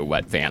able to do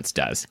what Vance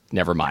does.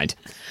 Never mind.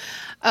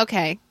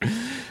 Okay.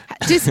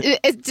 Does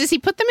he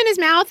put them in his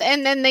mouth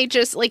and then they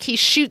just, like, he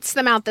shoots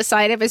them out the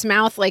side of his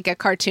mouth like a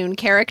cartoon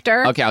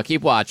character? Okay, I'll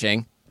keep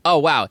watching. Oh,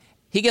 wow.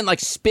 He can, like,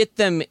 spit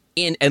them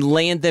in and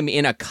land them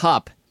in a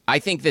cup. I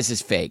think this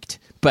is faked.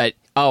 But,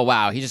 oh,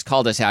 wow, he just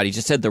called us out. He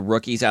just said the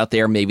rookies out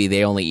there, maybe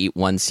they only eat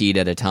one seed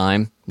at a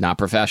time. Not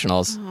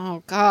professionals.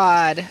 Oh,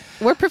 God.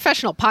 We're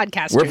professional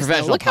podcasters. We're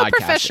professional Look how podcasters.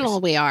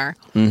 professional we are.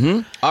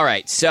 Mm-hmm. All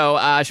right,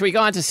 so should we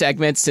go on to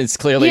segments since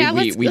clearly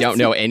we don't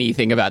know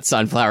anything about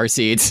sunflower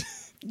seeds?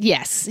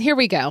 Yes, here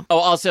we go. Oh,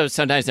 also,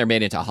 sometimes they're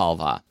made into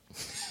halva.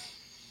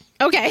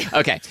 Okay.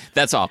 Okay,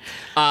 that's all.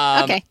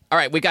 Okay. All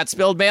right, we got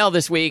spilled mail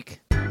this week.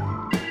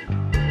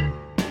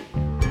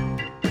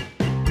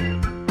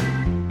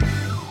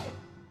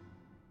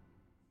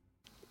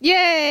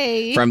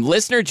 Yay! From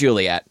listener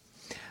Juliet.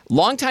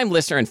 Longtime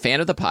listener and fan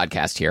of the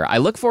podcast here. I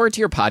look forward to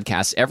your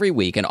podcasts every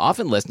week and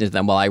often listen to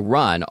them while I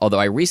run, although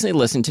I recently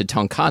listened to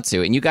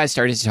Tonkatsu and you guys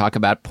started to talk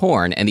about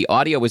porn and the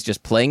audio was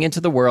just playing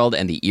into the world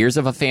and the ears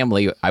of a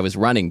family I was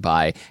running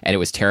by and it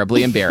was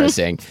terribly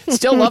embarrassing.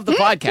 Still love the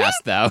podcast,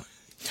 though.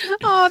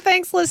 Oh,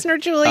 thanks, listener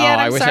Juliet.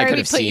 I I'm wish I sorry could we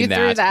have put seen you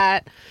through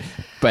that.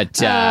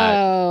 But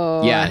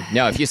yeah,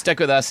 no, if you stuck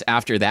with us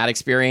after that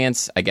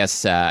experience, I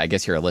guess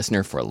you're a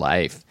listener for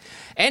life.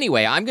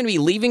 Anyway, I'm going to be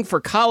leaving for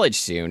college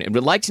soon and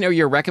would like to know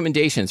your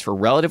recommendations for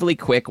relatively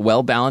quick,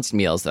 well-balanced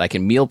meals that I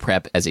can meal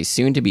prep as a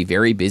soon-to-be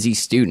very busy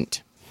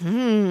student.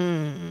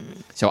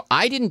 So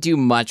I didn't do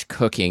much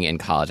cooking in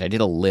college. I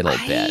did a little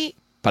bit,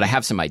 but I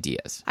have some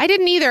ideas. I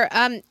didn't either.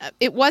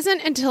 It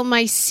wasn't until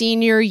my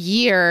senior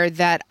year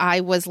that I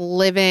was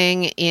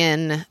living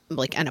in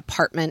like an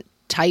apartment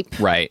type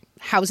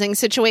housing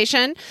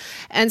situation.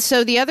 And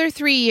so the other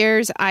 3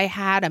 years I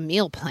had a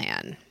meal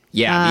plan.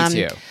 Yeah,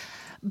 me too.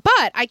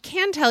 But I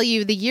can tell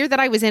you the year that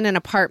I was in an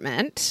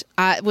apartment,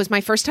 it was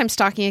my first time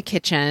stocking a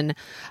kitchen.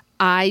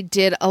 I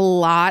did a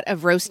lot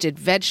of roasted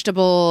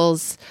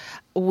vegetables.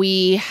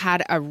 We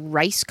had a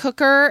rice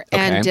cooker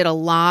and did a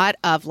lot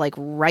of like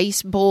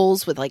rice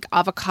bowls with like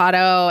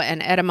avocado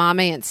and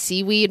edamame and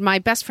seaweed. My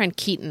best friend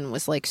Keaton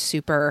was like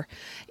super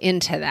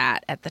into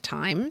that at the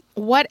time.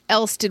 What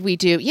else did we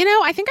do? You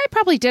know, I think I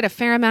probably did a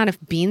fair amount of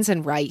beans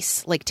and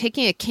rice, like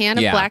taking a can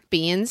of black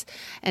beans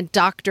and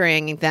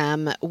doctoring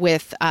them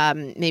with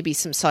maybe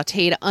some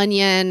sauteed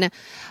onion,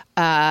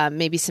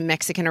 maybe some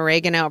Mexican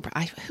oregano.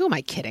 Who am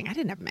I kidding? I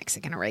didn't have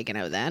Mexican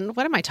oregano then.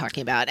 What am I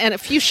talking about? And a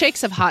few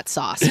shakes of hot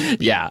sauce.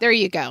 Yeah. There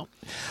you go.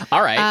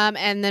 All right.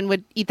 And then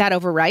would eat that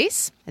over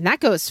rice. And that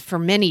goes for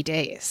many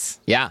days.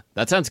 Yeah,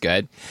 that sounds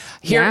good.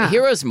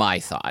 Here's my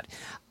thought.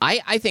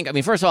 I think,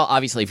 first of all,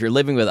 obviously, if you're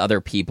living with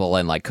other people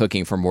and like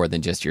cooking for more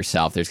than just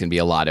yourself, there's going to be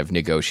a lot of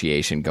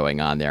negotiation going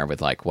on there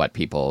with like what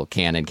people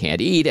can and can't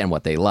eat and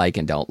what they like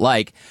and don't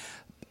like.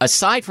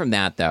 Aside from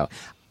that, though,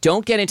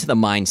 don't get into the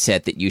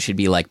mindset that you should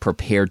be like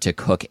prepared to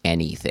cook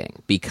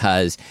anything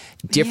because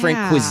different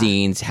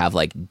cuisines have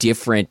like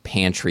different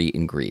pantry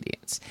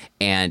ingredients.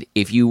 And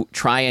if you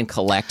try and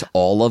collect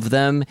all of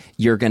them,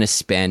 you're going to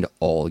spend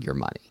all your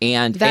money.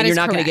 And you're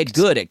not going to get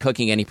good at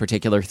cooking any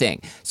particular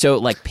thing. So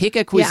like pick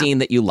a cuisine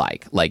that you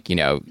like, you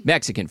know,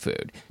 Mexican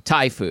food,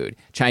 Thai food,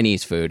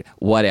 Chinese food,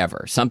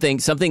 whatever. Something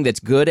that's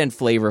good and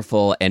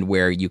flavorful and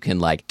where you can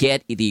like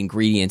get the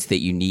ingredients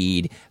that you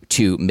need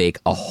to make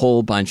a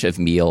whole bunch of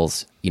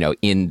meals, you know,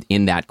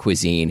 in that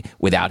cuisine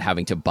without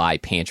having to buy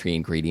pantry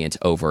ingredients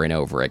over and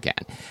over again.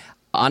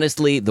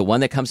 Honestly, the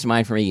one that comes to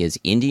mind for me is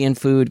Indian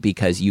food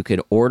because you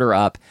could order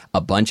up a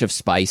bunch of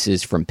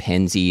spices from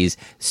Penzeys,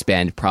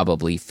 spend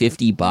probably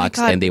 $50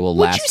 and they will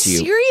last you.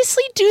 Would you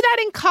seriously do that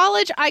in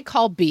college? I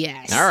call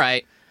BS. All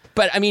right.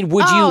 But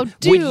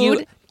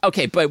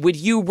would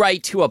you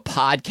write to a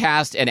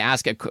podcast and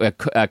ask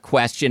a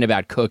question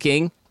about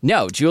cooking?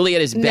 No,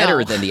 Juliet is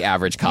better than the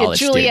average college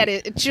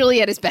student.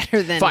 Juliet is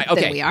better than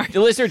we are.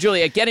 Listener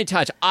Juliet, get in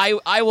touch.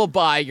 I will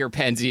buy your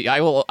Penzeys. I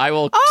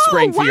will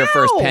spring for your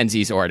first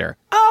Penzeys order.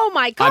 Oh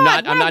my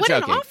God! I'm not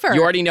joking.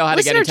 You already know how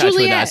to get in touch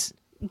with us.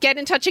 Get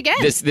in touch again.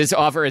 This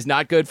offer is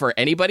not good for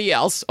anybody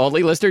else.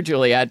 Only listener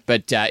Juliet.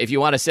 But if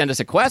you want to send us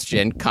a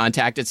question,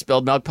 contact at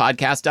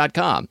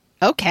spilledmilkpodcast.com.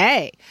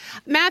 Okay.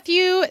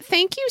 Matthew,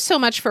 thank you so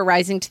much for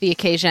rising to the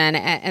occasion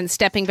and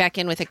stepping back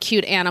in with a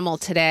cute animal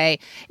today.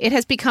 It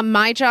has become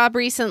my job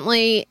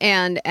recently,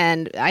 and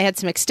I had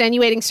some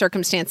extenuating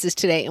circumstances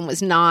today and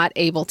was not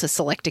able to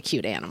select a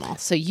cute animal.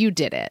 So you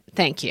did it.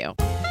 Thank you.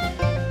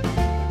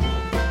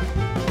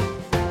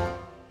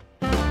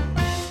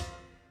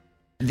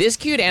 This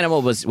cute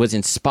animal was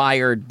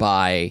inspired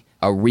by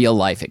a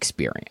real-life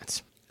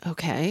experience.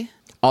 Okay.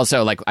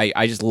 Also, like,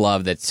 I just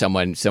love that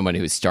someone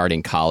who's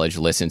starting college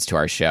listens to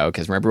our show.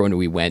 Because remember when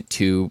we went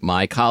to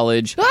my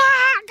college?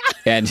 Ah!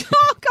 And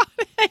oh, God,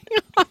 hang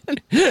on.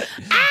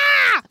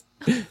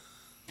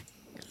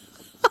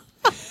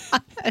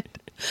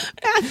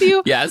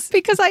 Matthew. Yes?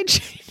 Because I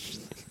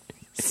changed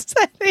the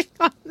setting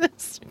on the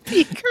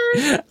speakers.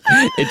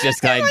 It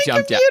just kind of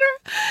jumped out.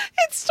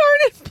 It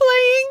started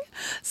playing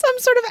some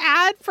sort of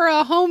ad for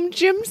a home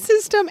gym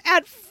system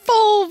at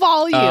full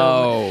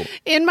volume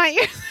in my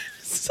ear.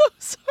 So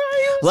sorry.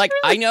 Like,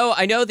 really...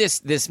 I know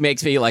this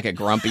makes me like a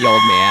grumpy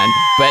old man,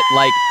 but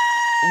like,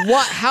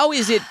 how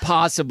is it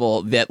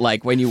possible that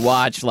like when you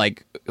watch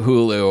like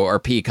Hulu or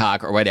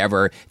Peacock or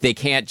whatever, they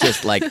can't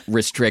just like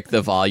restrict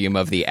the volume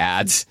of the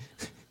ads?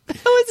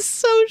 That was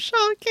so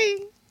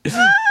shocking.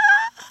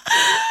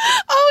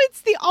 Oh,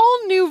 it's the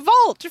all-new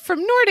Vault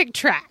from Nordic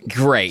Track.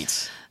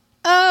 Great.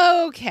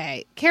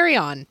 Okay, carry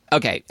on.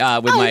 Okay,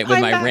 with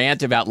my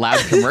rant about loud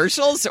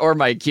commercials or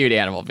my cute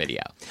animal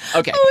video.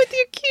 Okay. Oh, with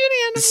your cute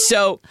animal.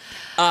 So,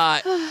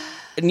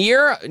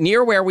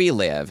 near where we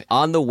live,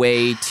 on the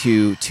way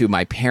to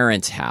my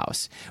parents'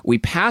 house, we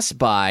pass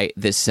by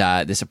this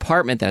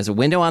apartment that has a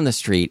window on the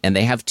street, and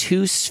they have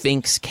 2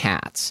 Sphynx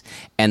cats.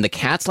 And the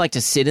cats like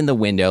to sit in the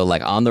window,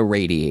 like on the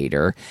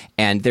radiator.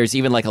 And there's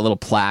even like a little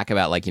plaque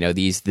about like,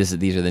 these are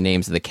the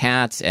names of the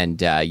cats.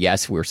 And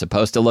yes, we're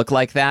supposed to look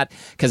like that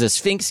because a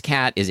Sphynx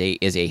cat is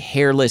a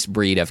hairless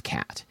breed of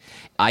cat.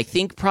 I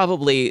think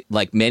probably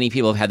like many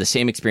people have had the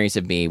same experience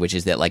of me, which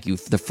is that like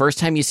the first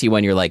time you see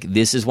one, you're like,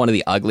 this is one of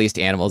the ugliest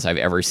animals I've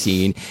ever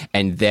seen.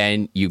 And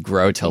then you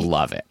grow to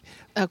love it.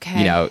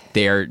 Okay.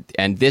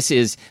 And this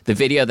is the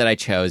video that I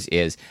chose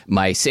is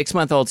my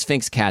 6-month-old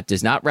Sphynx cat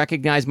does not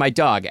recognize my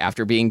dog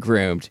after being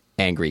groomed.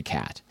 Angry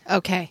cat.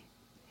 Okay.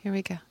 Here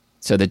we go.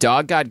 So the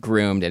dog got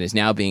groomed and is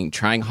now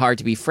trying hard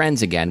to be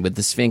friends again with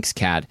the Sphynx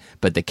cat,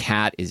 but the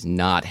cat is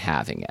not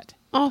having it.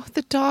 Oh,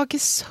 the dog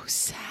is so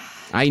sad.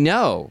 I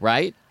know,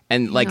 right?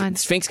 And like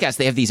Sphynx cats,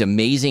 they have these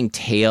amazing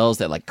tails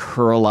that like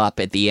curl up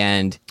at the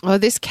end. Oh,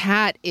 this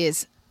cat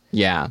is...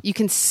 Yeah. You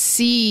can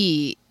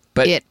see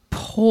it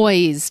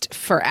poised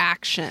for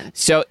action.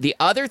 So the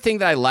other thing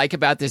that I like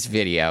about this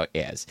video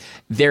is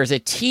there's a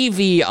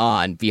TV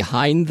on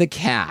behind the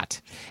cat,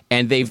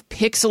 and they've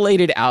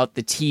pixelated out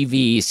the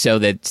TV so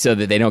that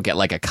they don't get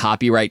like a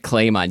copyright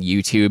claim on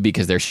YouTube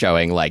because they're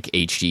showing like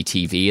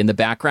HGTV in the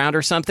background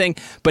or something.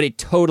 But it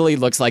totally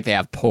looks like they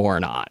have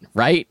porn on,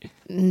 right?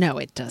 No,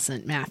 it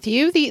doesn't,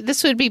 Matthew.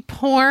 This would be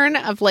porn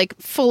of like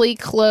fully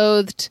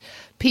clothed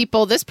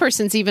people. This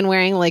person's even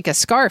wearing like a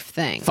scarf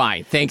thing.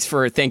 Fine. Thanks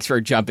for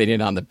jumping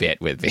in on the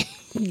bit with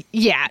me.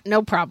 Yeah,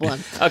 no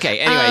problem. Okay.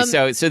 Anyway,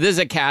 so this is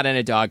a cat and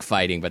a dog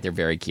fighting, but they're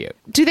very cute.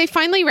 Do they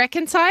finally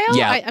reconcile?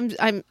 Yeah.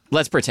 I'm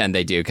Let's pretend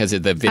they do because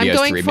the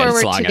video is 3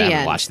 minutes long and I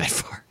haven't watched that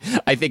far.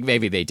 I think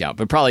maybe they don't,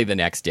 but probably the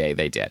next day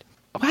they did.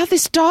 Wow,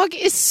 this dog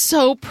is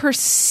so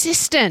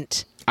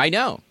persistent. I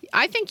know.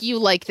 I think you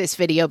like this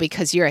video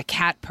because you're a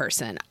cat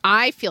person.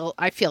 I feel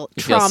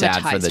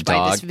traumatized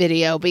by this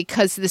video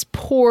because this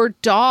poor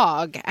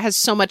dog has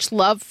so much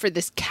love for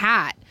this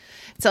cat.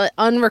 It's an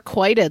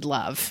unrequited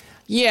love.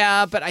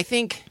 Yeah, but I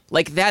think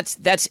like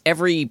that's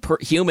every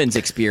human's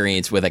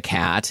experience with a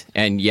cat,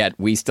 and yet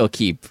we still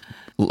keep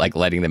like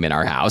letting them in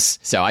our house.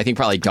 So I think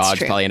probably dogs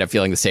probably end up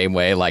feeling the same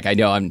way. Like I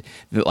know I'm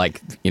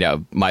like,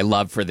 my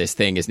love for this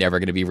thing is never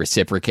going to be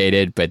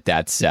reciprocated, but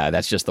that's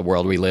just the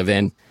world we live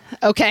in.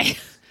 Okay.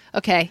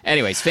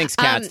 Anyway, Sphynx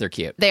cats, they're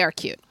cute. They are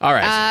cute. All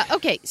right.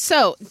 Okay,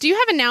 so do you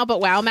have a now but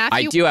wow, Matthew?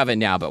 I do have a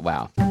now but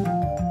wow.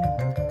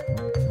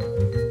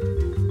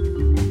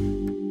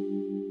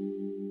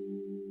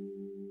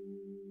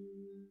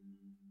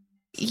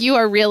 You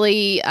are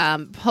really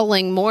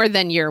pulling more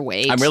than your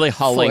weight. I'm really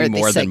hauling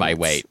more than my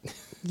weight.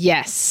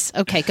 Yes.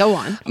 Okay, go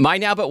on. My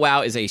now but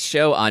wow is a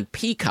show on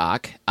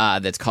Peacock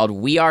that's called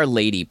We Are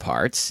Lady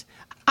Parts.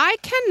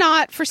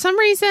 For some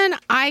reason,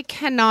 I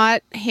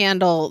cannot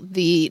handle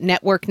the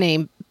network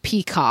name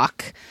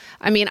Peacock.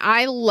 I mean,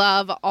 I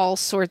love all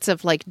sorts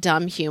of like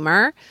dumb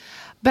humor,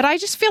 but I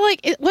just feel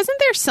like wasn't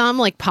there some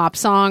like pop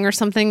song or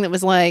something that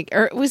was like,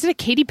 or was it a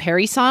Katy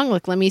Perry song?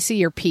 Like, let me see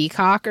your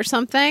peacock or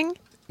something?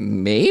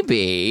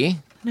 Maybe.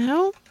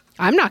 No?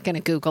 I'm not going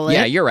to Google it.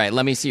 Yeah, you're right.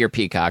 Let me see your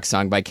peacock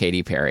song by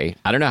Katy Perry.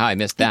 I don't know how I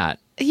missed that.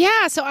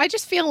 Yeah, so I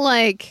just feel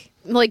like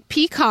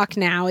peacock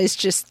now is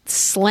just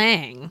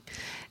slang.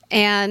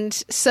 And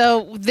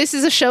so this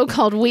is a show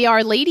called We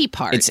Are Lady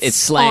Parts. It's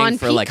slang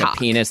for Peacock. like a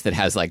penis that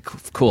has like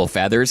cool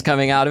feathers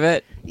coming out of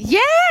it.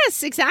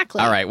 Yes,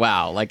 exactly. All right.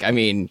 Wow. Like, I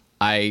mean,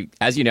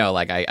 as you know,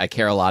 like I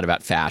care a lot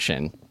about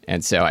fashion.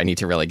 And so I need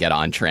to really get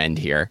on trend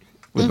here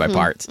with my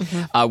parts.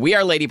 Mm-hmm. We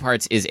Are Lady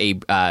Parts is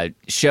a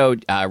show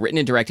written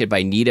and directed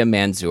by Nida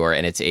Manzoor,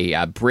 and it's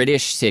a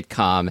British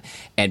sitcom.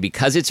 And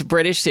because it's a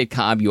British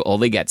sitcom, you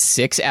only get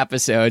 6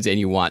 episodes, and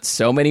you want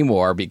so many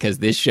more because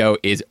this show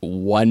is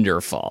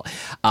wonderful.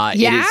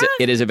 Yeah?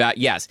 It is about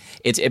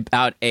it's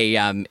about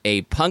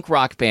a punk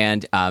rock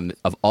band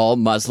of all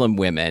Muslim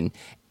women.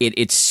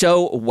 It's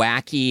so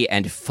wacky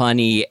and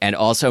funny, and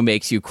also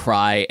makes you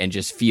cry and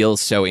just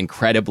feels so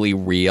incredibly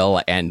real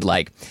and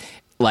like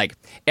like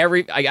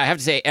I have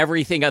to say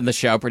everything on the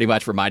show pretty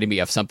much reminded me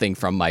of something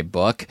from my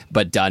book,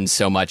 but done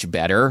so much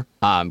better.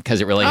 Because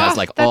it really has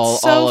like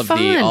all of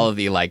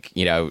the like,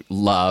 you know,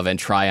 love and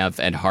triumph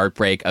and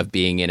heartbreak of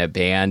being in a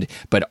band,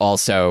 but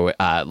also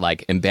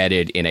like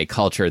embedded in a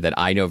culture that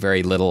I know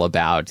very little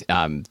about,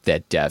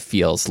 that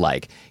feels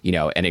like, you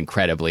know, an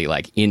incredibly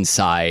like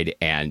inside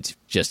and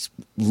just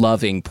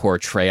loving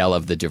portrayal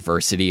of the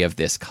diversity of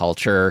this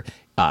culture.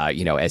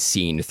 You know, as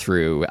seen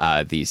through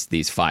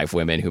these 5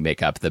 women who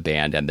make up the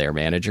band and their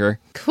manager.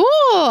 Cool.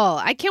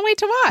 I can't wait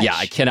to watch. Yeah,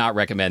 I cannot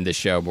recommend this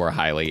show more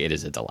highly. It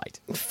is a delight.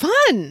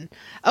 Fun.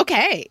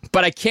 Okay.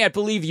 But I can't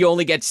believe you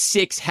only get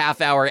 6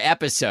 half-hour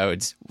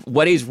episodes.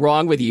 What is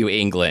wrong with you,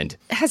 England?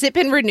 Has it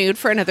been renewed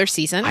for another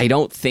season? I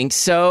don't think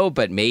so,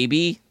 but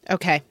maybe.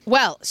 Okay.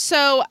 Well,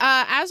 so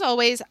as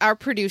always, our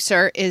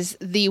producer is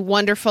the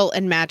wonderful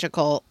and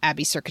magical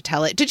Abby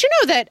Circatella. Did you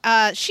know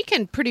that she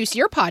can produce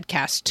your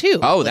podcast too?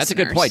 Oh, that's a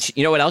good point.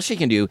 You know what else she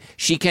can do?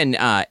 She can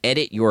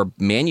edit your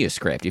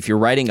manuscript. If you're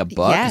writing a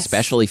book,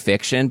 especially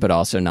fiction, but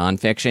also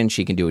nonfiction,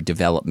 she can do a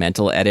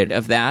developmental edit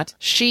of that.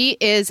 She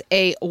is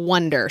a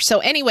wonder. So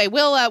anyway,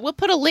 we'll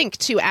put a link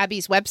to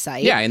Abby's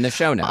website. Yeah, in the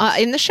show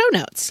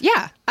notes.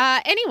 Yeah.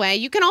 Anyway,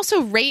 you can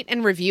also rate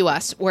and review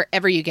us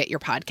wherever you get your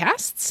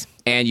podcasts.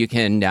 And you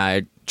can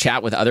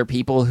chat with other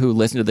people who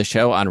listen to the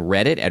show on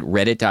Reddit at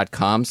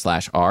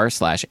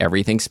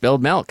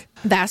reddit.com/r/everythingspilledmilk.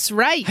 That's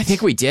right. I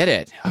think we did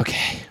it.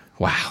 Okay.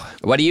 Wow.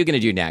 What are you going to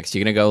do next?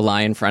 You're going to go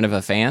lie in front of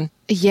a fan?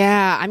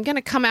 Yeah, I'm going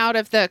to come out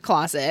of the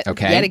closet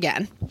yet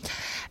again.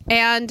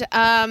 And you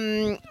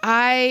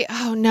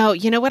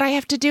know what I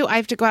have to do? I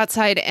have to go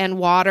outside and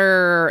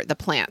water the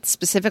plants,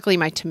 specifically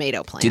my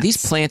tomato plants. Do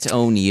these plants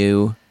own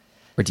you?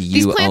 Or do you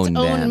These plants own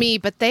own them? me,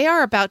 but they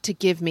are about to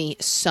give me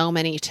so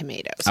many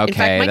tomatoes. Okay, in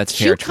fact, my that's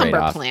a fair cucumber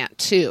trade-off. plant,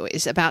 too,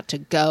 is about to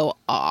go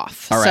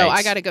off. All right. So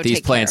I got to go These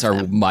take plants care of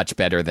are them. much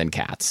better than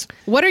cats.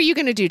 What are you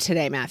going to do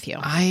today, Matthew?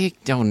 I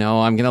don't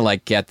know. I'm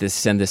going to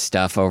send this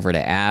stuff over to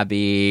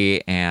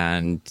Abby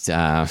and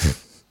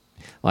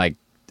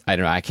I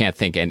don't know. I can't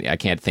think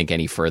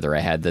any further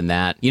ahead than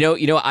that. You know.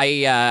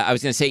 I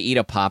was going to say eat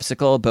a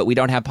popsicle, but we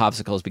don't have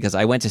popsicles because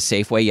I went to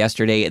Safeway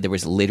yesterday and there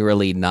was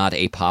literally not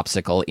a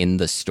popsicle in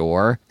the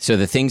store. So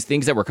the things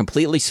that were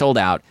completely sold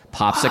out,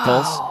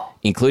 popsicles,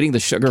 including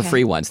the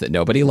sugar-free ones that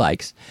nobody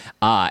likes,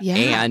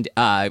 and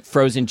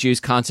frozen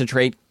juice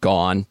concentrate,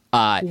 gone.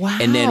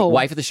 And then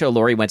wife of the show,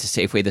 Lori, went to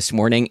Safeway this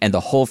morning and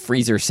the whole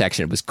freezer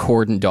section was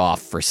cordoned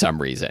off for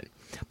some reason.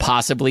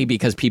 Possibly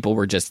because people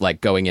were just like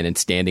going in and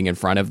standing in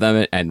front of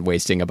them and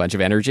wasting a bunch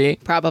of energy.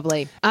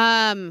 Probably.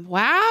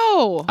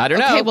 Wow. I don't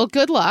know. Okay, well,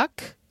 good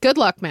luck. Good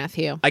luck,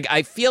 Matthew.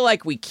 I feel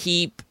like we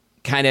keep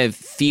kind of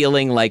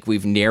feeling like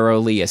we've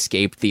narrowly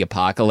escaped the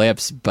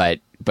apocalypse, but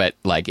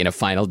like in a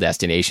Final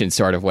Destination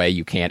sort of way,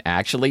 you can't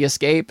actually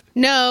escape.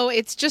 No,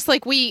 it's just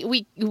like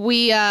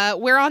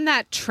we're on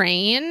that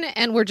train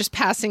and we're just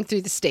passing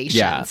through the stations.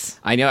 Yeah,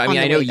 I know. I mean,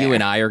 I know you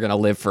and I are going to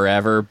live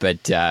forever,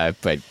 but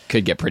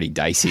could get pretty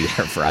dicey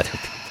there for other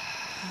people.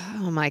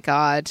 Oh my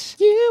God.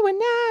 You and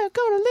I are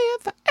going to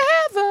live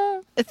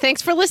forever.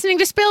 Thanks for listening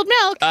to Spilled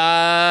Milk.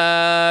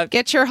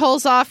 Get your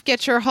holes off,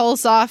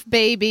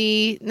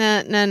 baby.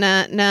 Na na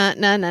na na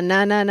na na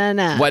na na na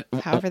na. What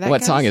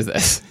goes. Song is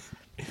this?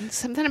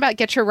 Something about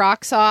get your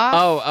rocks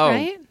off. Oh.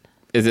 Right?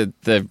 Is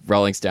it the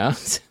Rolling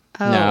Stones?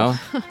 Oh. No.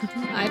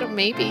 I don't,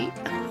 maybe.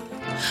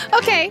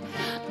 Okay.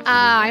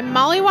 I'm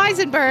Molly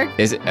Weisenberg.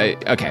 Is it?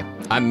 Okay.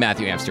 I'm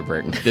Matthew Amster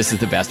Burton. This is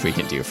the best we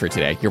can do for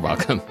today. You're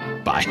welcome.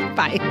 Bye.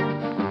 Bye.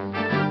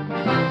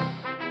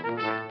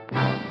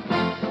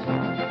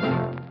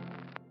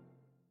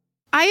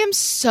 I am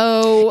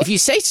so... If you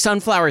say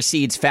sunflower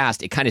seeds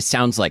fast, it kind of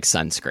sounds like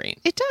sunscreen.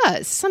 It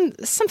does.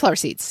 Sunflower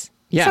seeds.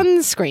 Yeah.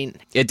 Sunscreen.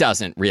 It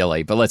doesn't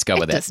really, but let's go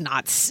with it. It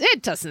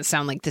doesn't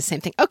sound like the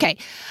same thing. Okay.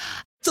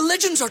 The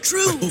legends are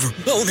true.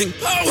 Overwhelming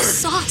power. The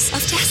sauce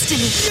of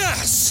destiny.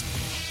 Yes!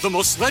 The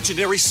most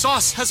legendary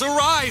sauce has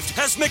arrived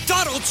as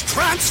McDonald's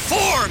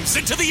transforms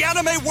into the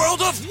anime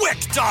world of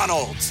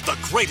WickDonald's. The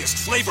greatest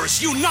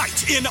flavors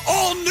unite in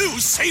all new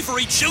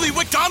savory chili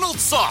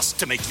McDonald's sauce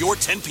to make your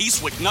 10-piece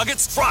Wick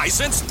Nuggets,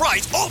 fries, and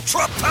Sprite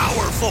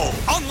ultra-powerful.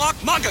 Unlock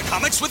manga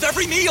comics with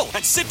every meal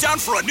and sit down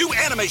for a new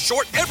anime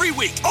short every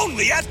week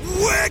only at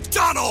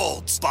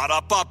WickDonald's.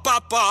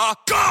 Ba-da-ba-ba-ba,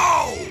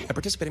 go! At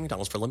participating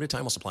McDonald's for a limited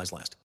time while supplies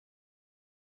last.